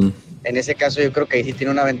 ¿no? En ese caso yo creo que ahí sí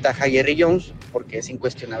tiene una ventaja Jerry Jones, porque es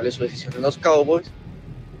incuestionable su decisión en los Cowboys.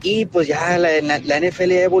 Y pues ya la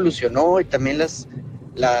NFL evolucionó y también los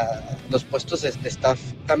puestos de staff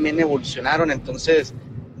también evolucionaron, entonces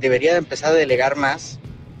debería de empezar a delegar más,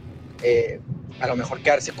 a lo mejor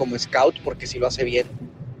quedarse como scout porque si lo hace bien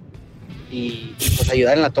y pues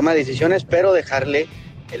ayudar en la toma de decisiones, pero dejarle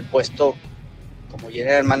el puesto como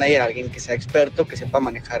general manager a alguien que sea experto, que sepa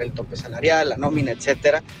manejar el tope salarial, la nómina,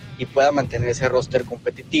 etcétera, y pueda mantener ese roster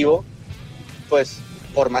competitivo pues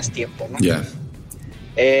por más tiempo, ¿no? Ya.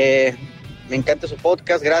 Me encanta su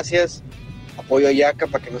podcast, gracias. Apoyo a Yaka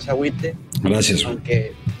para que no se agüite. Gracias.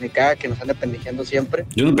 Aunque me caga que nos ande pendejeando siempre.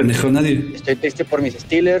 Yo no pendejo a nadie. Estoy triste por mis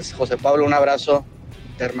Steelers. José Pablo, un abrazo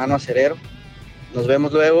de hermano acerero. Nos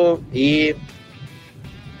vemos luego y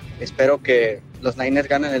espero que los Niners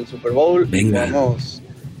ganen el Super Bowl. Venga. Vamos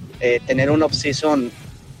a tener un off-season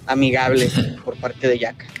amigable por parte de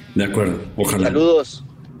Yaka. De acuerdo, ojalá. Saludos.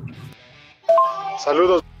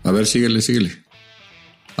 Saludos. A ver, síguele.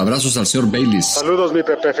 Abrazos al señor Baylis. Saludos, mi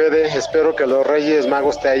Pepe Fede. Espero que los Reyes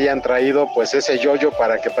Magos te hayan traído pues ese yoyo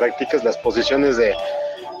para que practiques las posiciones de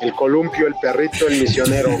el columpio, el perrito, el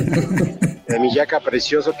misionero. De mi Yaka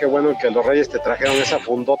precioso, qué bueno que los Reyes te trajeron esa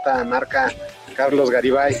fundota marca Carlos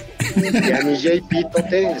Garibay. Y a mi JP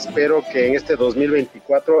Tote, espero que en este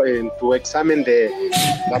 2024, en tu examen de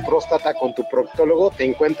la próstata con tu proctólogo, te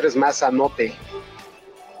encuentres más sanote.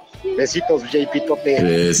 Besitos, JP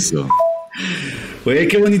Tote. Eso. Oye,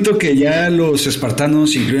 qué bonito que ya los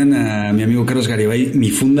espartanos incluyan a mi amigo Carlos Garibay, mi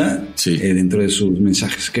funda, dentro de sus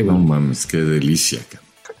mensajes. Qué bueno. No mames, qué delicia.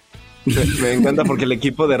 Me encanta porque el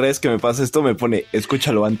equipo de redes que me pasa esto me pone,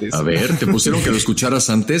 escúchalo antes. A ver, ¿te pusieron que lo escucharas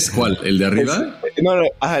antes? ¿Cuál? ¿El de arriba? No,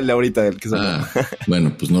 el de ahorita, el que salió.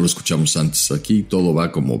 Bueno, pues no lo escuchamos antes. Aquí todo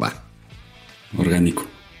va como va. Orgánico.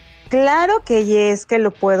 Claro que yes, que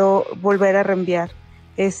lo puedo volver a reenviar.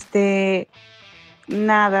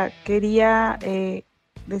 Nada, quería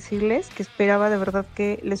decirles que esperaba de verdad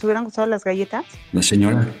que les hubieran gustado las galletas. La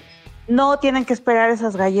señora. No tienen que esperar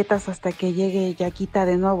esas galletas hasta que llegue Yaquita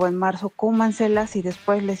de nuevo en marzo. Cómanselas y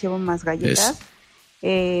después les llevo más galletas.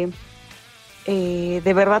 De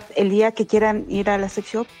verdad, el día que quieran ir a la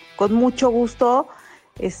sex shop, con mucho gusto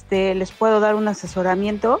les puedo dar un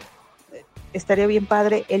asesoramiento. Estaría bien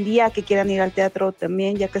padre. El día que quieran ir al teatro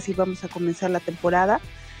también, ya casi vamos a comenzar la temporada.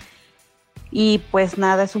 Y pues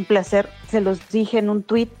nada, es un placer. Se los dije en un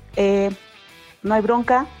tweet, no hay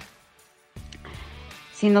bronca.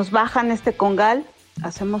 Si nos bajan este congal,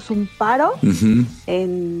 hacemos un paro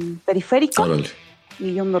en Periférico. Órale.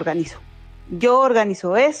 Y yo me organizo. Yo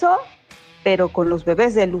organizo eso, pero con los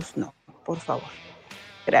bebés de luz no, por favor.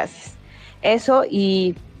 Gracias. Eso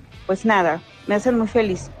y pues nada, me hacen muy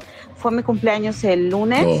feliz. Fue mi cumpleaños el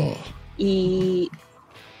lunes y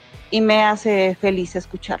me hace feliz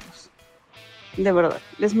escucharlos. De verdad,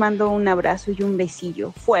 les mando un abrazo y un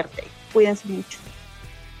besillo fuerte. Cuídense mucho.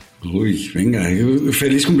 Uy, venga,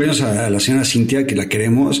 feliz cumpleaños a la señora Cintia, que la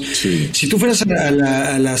queremos. Sí. Si tú fueras a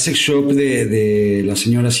la sex shop de la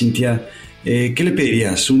señora Cintia, ¿qué le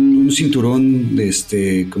pedirías? ¿Un cinturón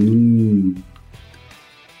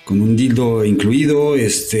con un dildo incluido?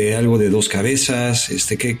 ¿Algo de 2 cabezas?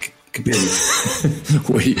 ¿Qué pedirías?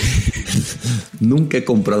 Güey, nunca he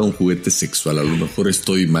comprado un juguete sexual. A lo mejor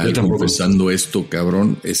estoy mal confesando esto,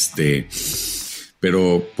 cabrón.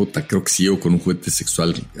 Pero, puta, creo que si llego con un juguete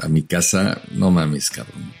sexual a mi casa, no mames,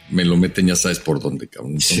 cabrón. Me lo meten, ya sabes por dónde,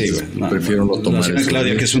 cabrón. Entonces, sí, güey. Prefiero no tomar eso.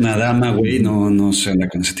 Claudia, que es una dama, güey, no se anda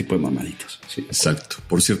con ese tipo de mamaditos. Sí. Exacto.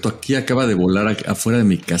 Por cierto, aquí acaba de volar afuera de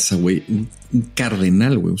mi casa, güey, un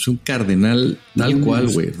cardenal, güey. O sea, un cardenal tal cual,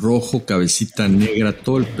 güey. Rojo, cabecita negra,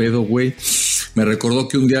 todo el pedo, güey. Me recordó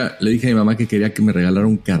que un día le dije a mi mamá que quería que me regalara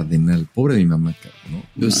un cardenal. Pobre de mi mamá, cabrón, ¿no?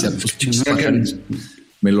 Yo decía, pues pinches pájaros.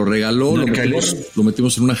 Me lo regaló, lo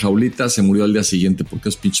metimos en una jaulita, se murió al día siguiente porque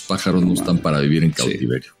esos pinches pájaros no están para vivir en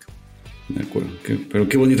cautiverio. Sí. De acuerdo. Pero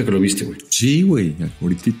qué bonito que lo viste, güey. Sí, güey,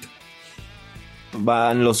 ahorita.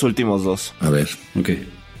 Van los últimos 2. A ver. Ok.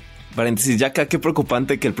 Paréntesis, ya acá, qué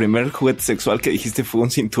preocupante que el primer juguete sexual que dijiste fue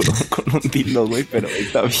un cinturón con un dildo, güey, pero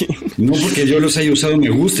está bien. No porque yo los haya usado, me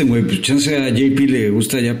gusten, güey. Pues chance a JP le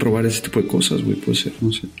gusta ya probar ese tipo de cosas, güey. Puede ser,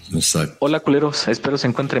 no sé. Exacto. Hola, culeros. Espero se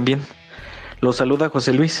encuentren bien. Los saluda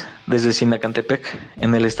José Luis desde Sinacantepec,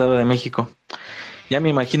 en el Estado de México. Ya me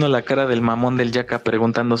imagino la cara del mamón del Yaca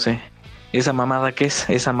preguntándose, ¿esa mamada qué es?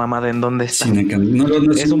 ¿Esa mamada en dónde está?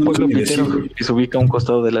 Es un pueblo pitero que se ubica a un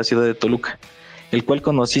costado de la ciudad de Toluca, el cual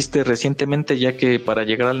conociste recientemente, ya que para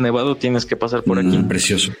llegar al Nevado tienes que pasar por aquí.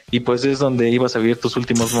 Precioso. Y pues es donde ibas a vivir tus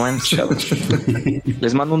últimos momentos, chavos.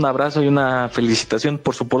 Les mando un abrazo y una felicitación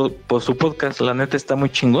por su podcast. La neta está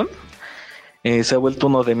muy chingón. Se ha vuelto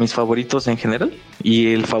uno de mis favoritos en general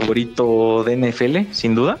y el favorito de NFL,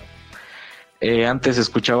 sin duda. Antes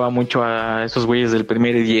escuchaba mucho a esos güeyes del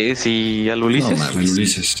Primer y 10 y al Ulises. No,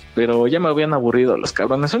 Ulises. Pero ya me habían aburrido los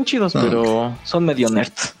cabrones. Son chidos, pero son medio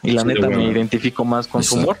nerds. Y la neta me identifico más con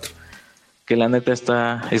su humor. Que la neta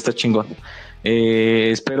está chingón.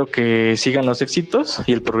 Espero que sigan los éxitos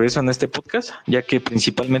y el progreso en este podcast, ya que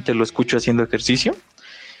principalmente lo escucho haciendo ejercicio.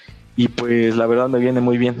 Y pues la verdad me viene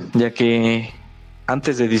muy bien, ya que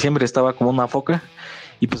antes de diciembre estaba como una foca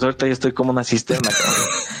y pues ahorita ya estoy como una cisterna,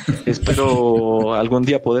 cabrón. Espero algún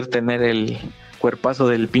día poder tener el cuerpazo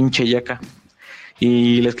del pinche Yaca.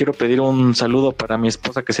 Y les quiero pedir un saludo para mi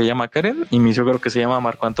esposa que se llama Karen y mi suegro que se llama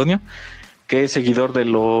Marco Antonio, que es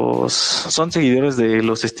son seguidores de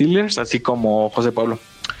los Steelers, así como José Pablo.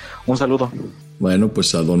 Un saludo. Bueno,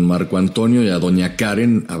 pues a don Marco Antonio y a doña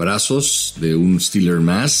Karen, abrazos de un Steeler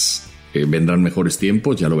más. Vendrán mejores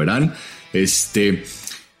tiempos, ya lo verán.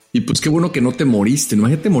 Y pues qué bueno que no te moriste.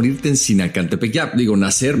 Imagínate morirte en Sinacantepec. Ya, digo,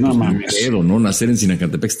 nacer, no, pues ¿no? Nacer en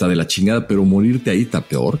Sinacantepec está de la chingada, pero morirte ahí está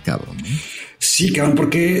peor, cabrón, ¿no? Sí, cabrón,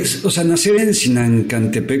 porque, o sea, nacer en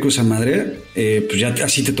Sinacantepec, o sea, madre, pues ya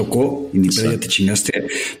así te tocó y ni pedo, ya te chingaste.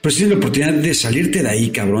 Pero tienes la oportunidad de salirte de ahí,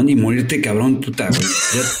 cabrón, y morirte, cabrón, puta, güey.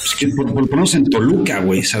 Ya, pues que por lo menos en Toluca,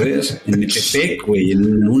 güey, ¿sabes? En Metepec, güey,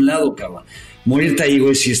 en algún lado, cabrón. Morirte ahí,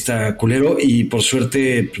 güey, sí está culero y por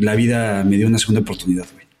suerte la vida me dio una segunda oportunidad,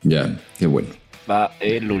 güey. Ya, qué bueno. Va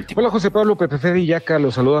el último. Hola, José Pablo, PPF y Yaca,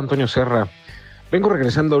 los saluda Antonio Serra. Vengo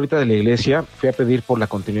regresando ahorita de la iglesia, fui a pedir por la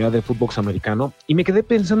continuidad del fútbol americano y me quedé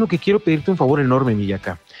pensando que quiero pedirte un favor enorme, mi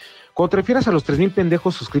Yaca. Cuando te refieras a los 3,000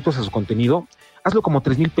 pendejos suscritos a su contenido, hazlo como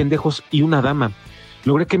 3,000 pendejos y una dama.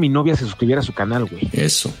 Logré que mi novia se suscribiera a su canal, güey.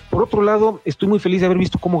 Eso. Por otro lado, estoy muy feliz de haber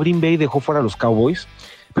visto cómo Green Bay dejó fuera a los Cowboys,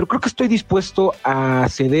 pero creo que estoy dispuesto a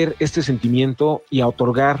ceder este sentimiento y a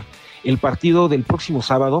otorgar el partido del próximo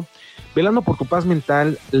sábado, velando por tu paz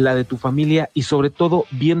mental, la de tu familia y sobre todo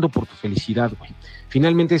viendo por tu felicidad, güey.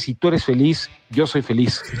 Finalmente, si tú eres feliz, yo soy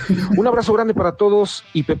feliz. Un abrazo grande para todos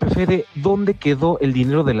y Pepe Fede, ¿dónde quedó el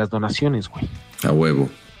dinero de las donaciones, güey? A huevo,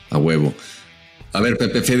 a huevo. A ver,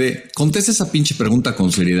 Pepe Fede, contesta esa pinche pregunta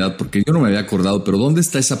con seriedad porque yo no me había acordado, pero ¿dónde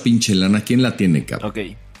está esa pinche lana? ¿Quién la tiene, cabrón? Ok,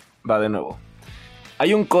 va de nuevo.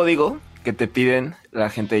 Hay un código que te piden la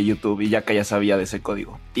gente de YouTube y ya sabía de ese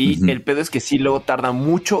código. Y el pedo es que sí luego tarda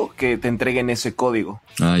mucho que te entreguen ese código.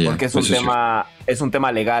 Porque es un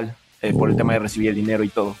tema legal, por el tema de recibir el dinero y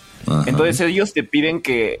todo. Ajá. Entonces ellos te piden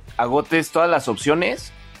que agotes todas las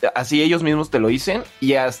opciones, así ellos mismos te lo dicen,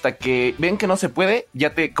 y hasta que ven que no se puede,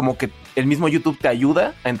 ya como que el mismo YouTube te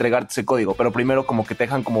ayuda a entregarte ese código, pero primero como que te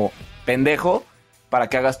dejan como pendejo para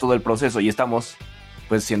que hagas todo el proceso, y estamos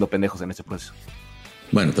pues siendo pendejos en ese proceso.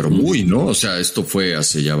 Bueno, pero ¿no? O sea, esto fue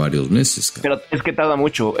hace ya varios meses. Pero es que tarda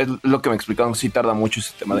mucho, es lo que me explicaron, sí tarda mucho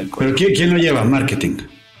ese tema del código. ¿Pero quién lo lleva? ¿Marketing?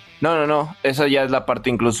 No, esa ya es la parte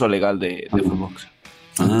incluso legal de Footbox.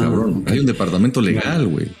 Cabrón, hay un departamento legal,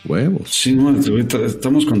 güey, huevos. Sí, no,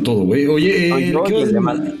 estamos con todo, güey. Oye,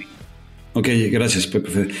 ok, gracias,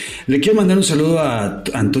 Pepe. Le quiero mandar un saludo a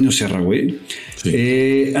Antonio Serra, güey.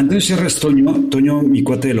 Sí. Antonio Serra es Toño, mi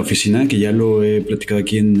cuate de la oficina, que ya lo he platicado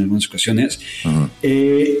aquí en algunas ocasiones.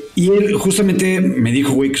 Y él justamente me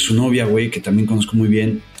dijo, güey, que su novia, güey, que también conozco muy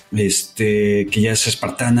bien, que ya es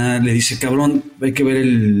espartana, le dice, cabrón, hay que ver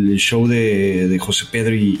el show de José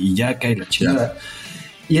Pedro y Yaca y la chingada.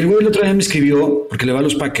 Y el güey el otro día me escribió, porque le va a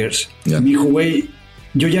los Packers, y me dijo, güey,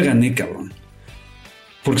 yo ya gané, cabrón.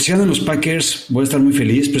 Porque si ganan los Packers, voy a estar muy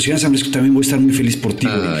feliz, pero si ganan San Francisco también voy a estar muy feliz por ti,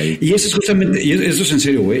 güey. Y eso es justamente, y esto es en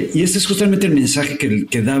serio, güey, y este es justamente el mensaje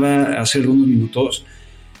que daba hace unos minutos.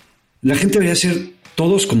 La gente debería ser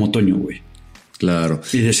todos como Toño, güey. Claro.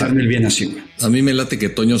 Y desearme el bien así, güey. A mí me late que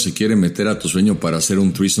Toño se quiere meter a tu sueño para hacer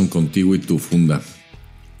un threesome contigo y tu funda.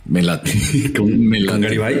 Me late. ¿Con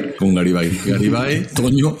Garibay? Con Garibay. Garibay,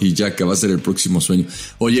 Toño y Yaca va a ser el próximo sueño.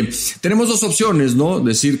 Oye, tenemos dos opciones, ¿no?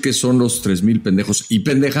 Decir que son los 3,000 pendejos y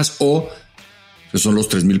pendejas o que son los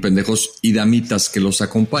 3,000 pendejos y damitas que los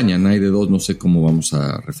acompañan. Hay de dos, no sé cómo vamos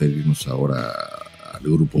a referirnos ahora al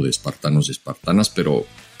grupo de espartanos y espartanas, pero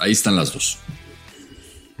ahí están las dos.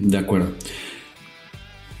 De acuerdo.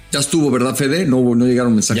 Ya estuvo, ¿verdad, Fede? No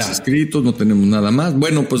llegaron mensajes escritos, no tenemos nada más.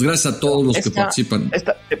 Bueno, pues gracias a todos los que participan.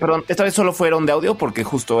 Esta vez solo fueron de audio porque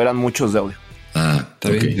justo eran muchos de audio. Está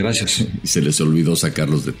bien, gracias. Y se les olvidó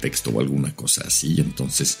sacarlos de texto o alguna cosa así,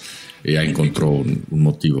 entonces ya encontró un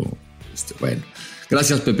motivo. Bueno,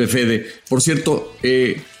 gracias, Pepe Fede. Por cierto,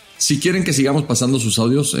 si quieren que sigamos pasando sus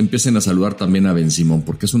audios, empiecen a saludar también a Ben Simón,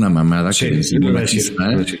 porque es una mamada que Ben Simón aquí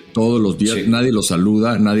está todos los días. Nadie lo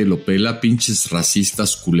saluda, nadie lo pela, pinches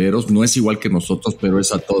racistas culeros. No es igual que nosotros, pero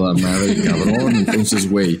es a toda madre, cabrón. Entonces,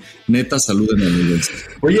 güey, neta, saluden a mi Ben.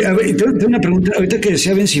 Oye, a ver, tengo una pregunta. Ahorita que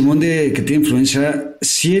decía Ben Simón de que tiene influenza,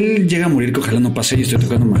 si él llega a morir, que ojalá no pase y estoy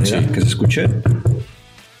tocando madera, que se escuche.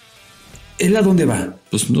 ¿Él a dónde va?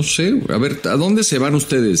 Pues no sé. A ver, ¿a dónde se van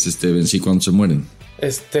ustedes, Ben, si cuando se mueren?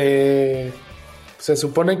 Se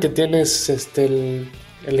supone que tienes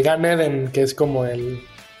el Gan Eden, que es como el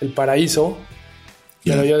paraíso,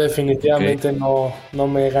 pero yo definitivamente no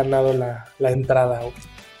me he ganado la entrada.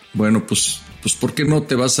 Bueno, pues ¿por qué no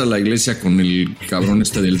te vas a la iglesia con el cabrón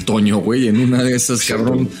del Toño, güey? En una de esas,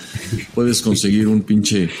 cabrón, puedes conseguir un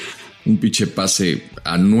pinche pase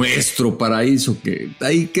a nuestro paraíso, que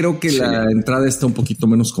ahí creo que la entrada está un poquito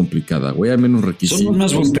menos complicada, güey, hay menos requisitos. Somos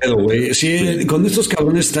más buen pedo, güey. Sí, con estos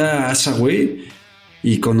cabrones está Asa, güey,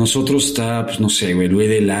 y con nosotros está, pues no sé, güey, el güey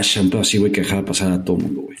de Lasha, un pedo así, güey, que dejaba pasar a todo el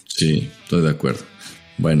mundo, güey. Sí, estoy de acuerdo.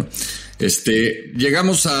 Bueno,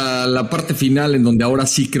 llegamos a la parte final en donde ahora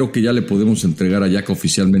sí creo que ya le podemos entregar a Yaka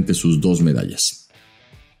oficialmente sus 2 medallas.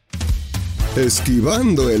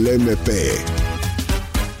 Esquivando el MP.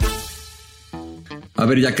 A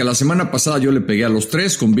ver, ya que la semana pasada yo le pegué a los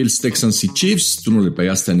 3 con Bills, Texans y Chiefs. Tú no le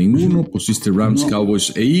pegaste a ninguno. Pusiste Rams,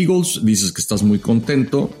 Cowboys e Eagles. Dices que estás muy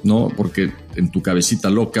contento, ¿no? Porque en tu cabecita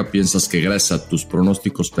loca piensas que gracias a tus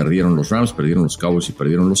pronósticos perdieron los Rams, perdieron los Cowboys y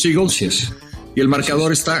perdieron los Eagles. Así es. Y el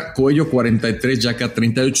marcador está Coello 43, Yaka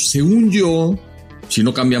 38. Según yo, si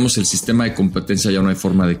no cambiamos el sistema de competencia ya no hay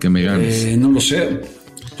forma de que me ganes. No lo sé.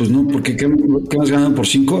 Pues no, porque ¿qué más ganan por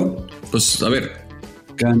 5? Pues a ver.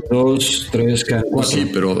 Quedan 2, 3, quedan 4. Sí,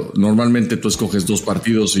 pero normalmente tú escoges 2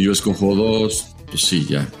 partidos y yo escojo 2. Pues sí,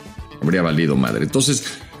 ya habría valido madre. Entonces,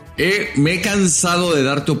 me he cansado de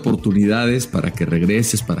darte oportunidades para que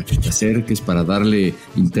regreses, para que te acerques, para darle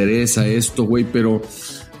interés a esto, güey. Pero,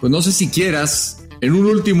 pues no sé si quieras, en un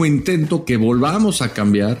último intento, que volvamos a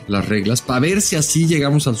cambiar las reglas para ver si así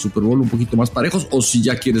llegamos al Super Bowl un poquito más parejos, o si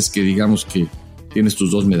ya quieres que digamos que tienes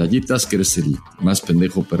tus 2 medallitas, que eres el más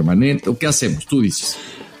pendejo permanente, o qué hacemos, tú dices.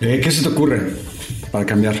 ¿Qué se te ocurre para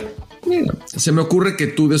cambiar? Mira, se me ocurre que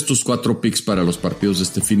tú des tus 4 picks para los partidos de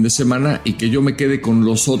este fin de semana y que yo me quede con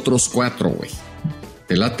los otros 4, güey.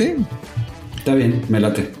 ¿Te late? Está bien, me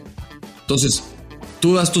late. Entonces,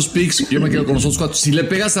 tú das tus picks, yo me quedo con los otros 4. Si le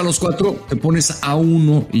pegas a los 4, te pones a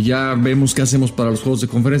 1 y ya vemos qué hacemos para los juegos de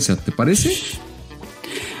conferencia. ¿Te parece?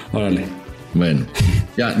 Órale. Bueno,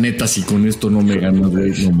 ya neta, si con esto no me ganas,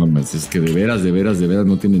 güey, no mames, es que de veras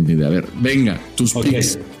no tienen ni idea. A ver, venga, tus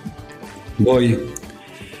picks. Voy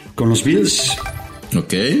con los Bills.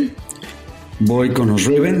 Ok. Voy con los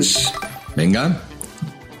Ravens. Venga.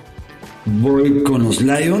 Voy con los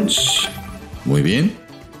Lions. Muy bien.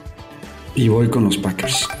 Y voy con los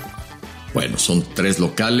Packers. Bueno, son 3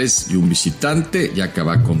 locales y un visitante. Ya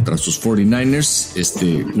acaba contra sus 49ers.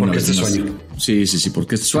 Porque este es su año. Sí,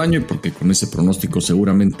 porque este es su año y porque con ese pronóstico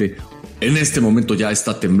seguramente en este momento ya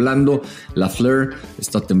está temblando la Fleur,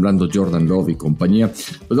 está temblando Jordan Love y compañía.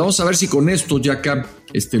 Pues vamos a ver si con esto, Yaka,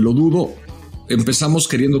 lo dudo. Empezamos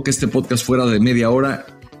queriendo que este podcast fuera de media hora.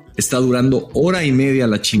 Está durando 1 hora y media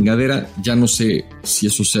la chingadera. Ya no sé si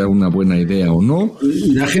eso sea una buena idea o no.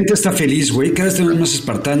 La gente está feliz, güey. Cada vez tenemos más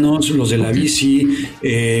espartanos, los de la bici,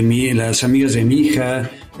 las amigas de mi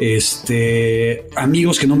hija,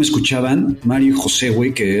 amigos que no me escuchaban, Mario y José,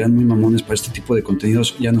 güey, que eran muy mamones para este tipo de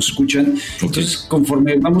contenidos, ya nos escuchan. Entonces,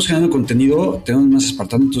 conforme vamos generando contenido, tenemos más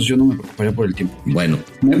espartanos, entonces yo no me preocuparía por el tiempo. Bueno.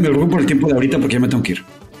 Me preocupo por el tiempo de ahorita porque ya me tengo que ir.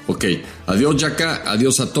 Ok, adiós Yaka,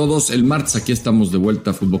 adiós a todos. El martes aquí estamos de vuelta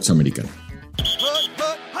a Footbox Americano.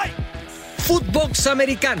 Footbox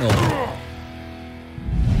Americano.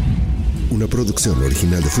 Una producción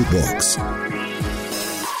original de Footbox.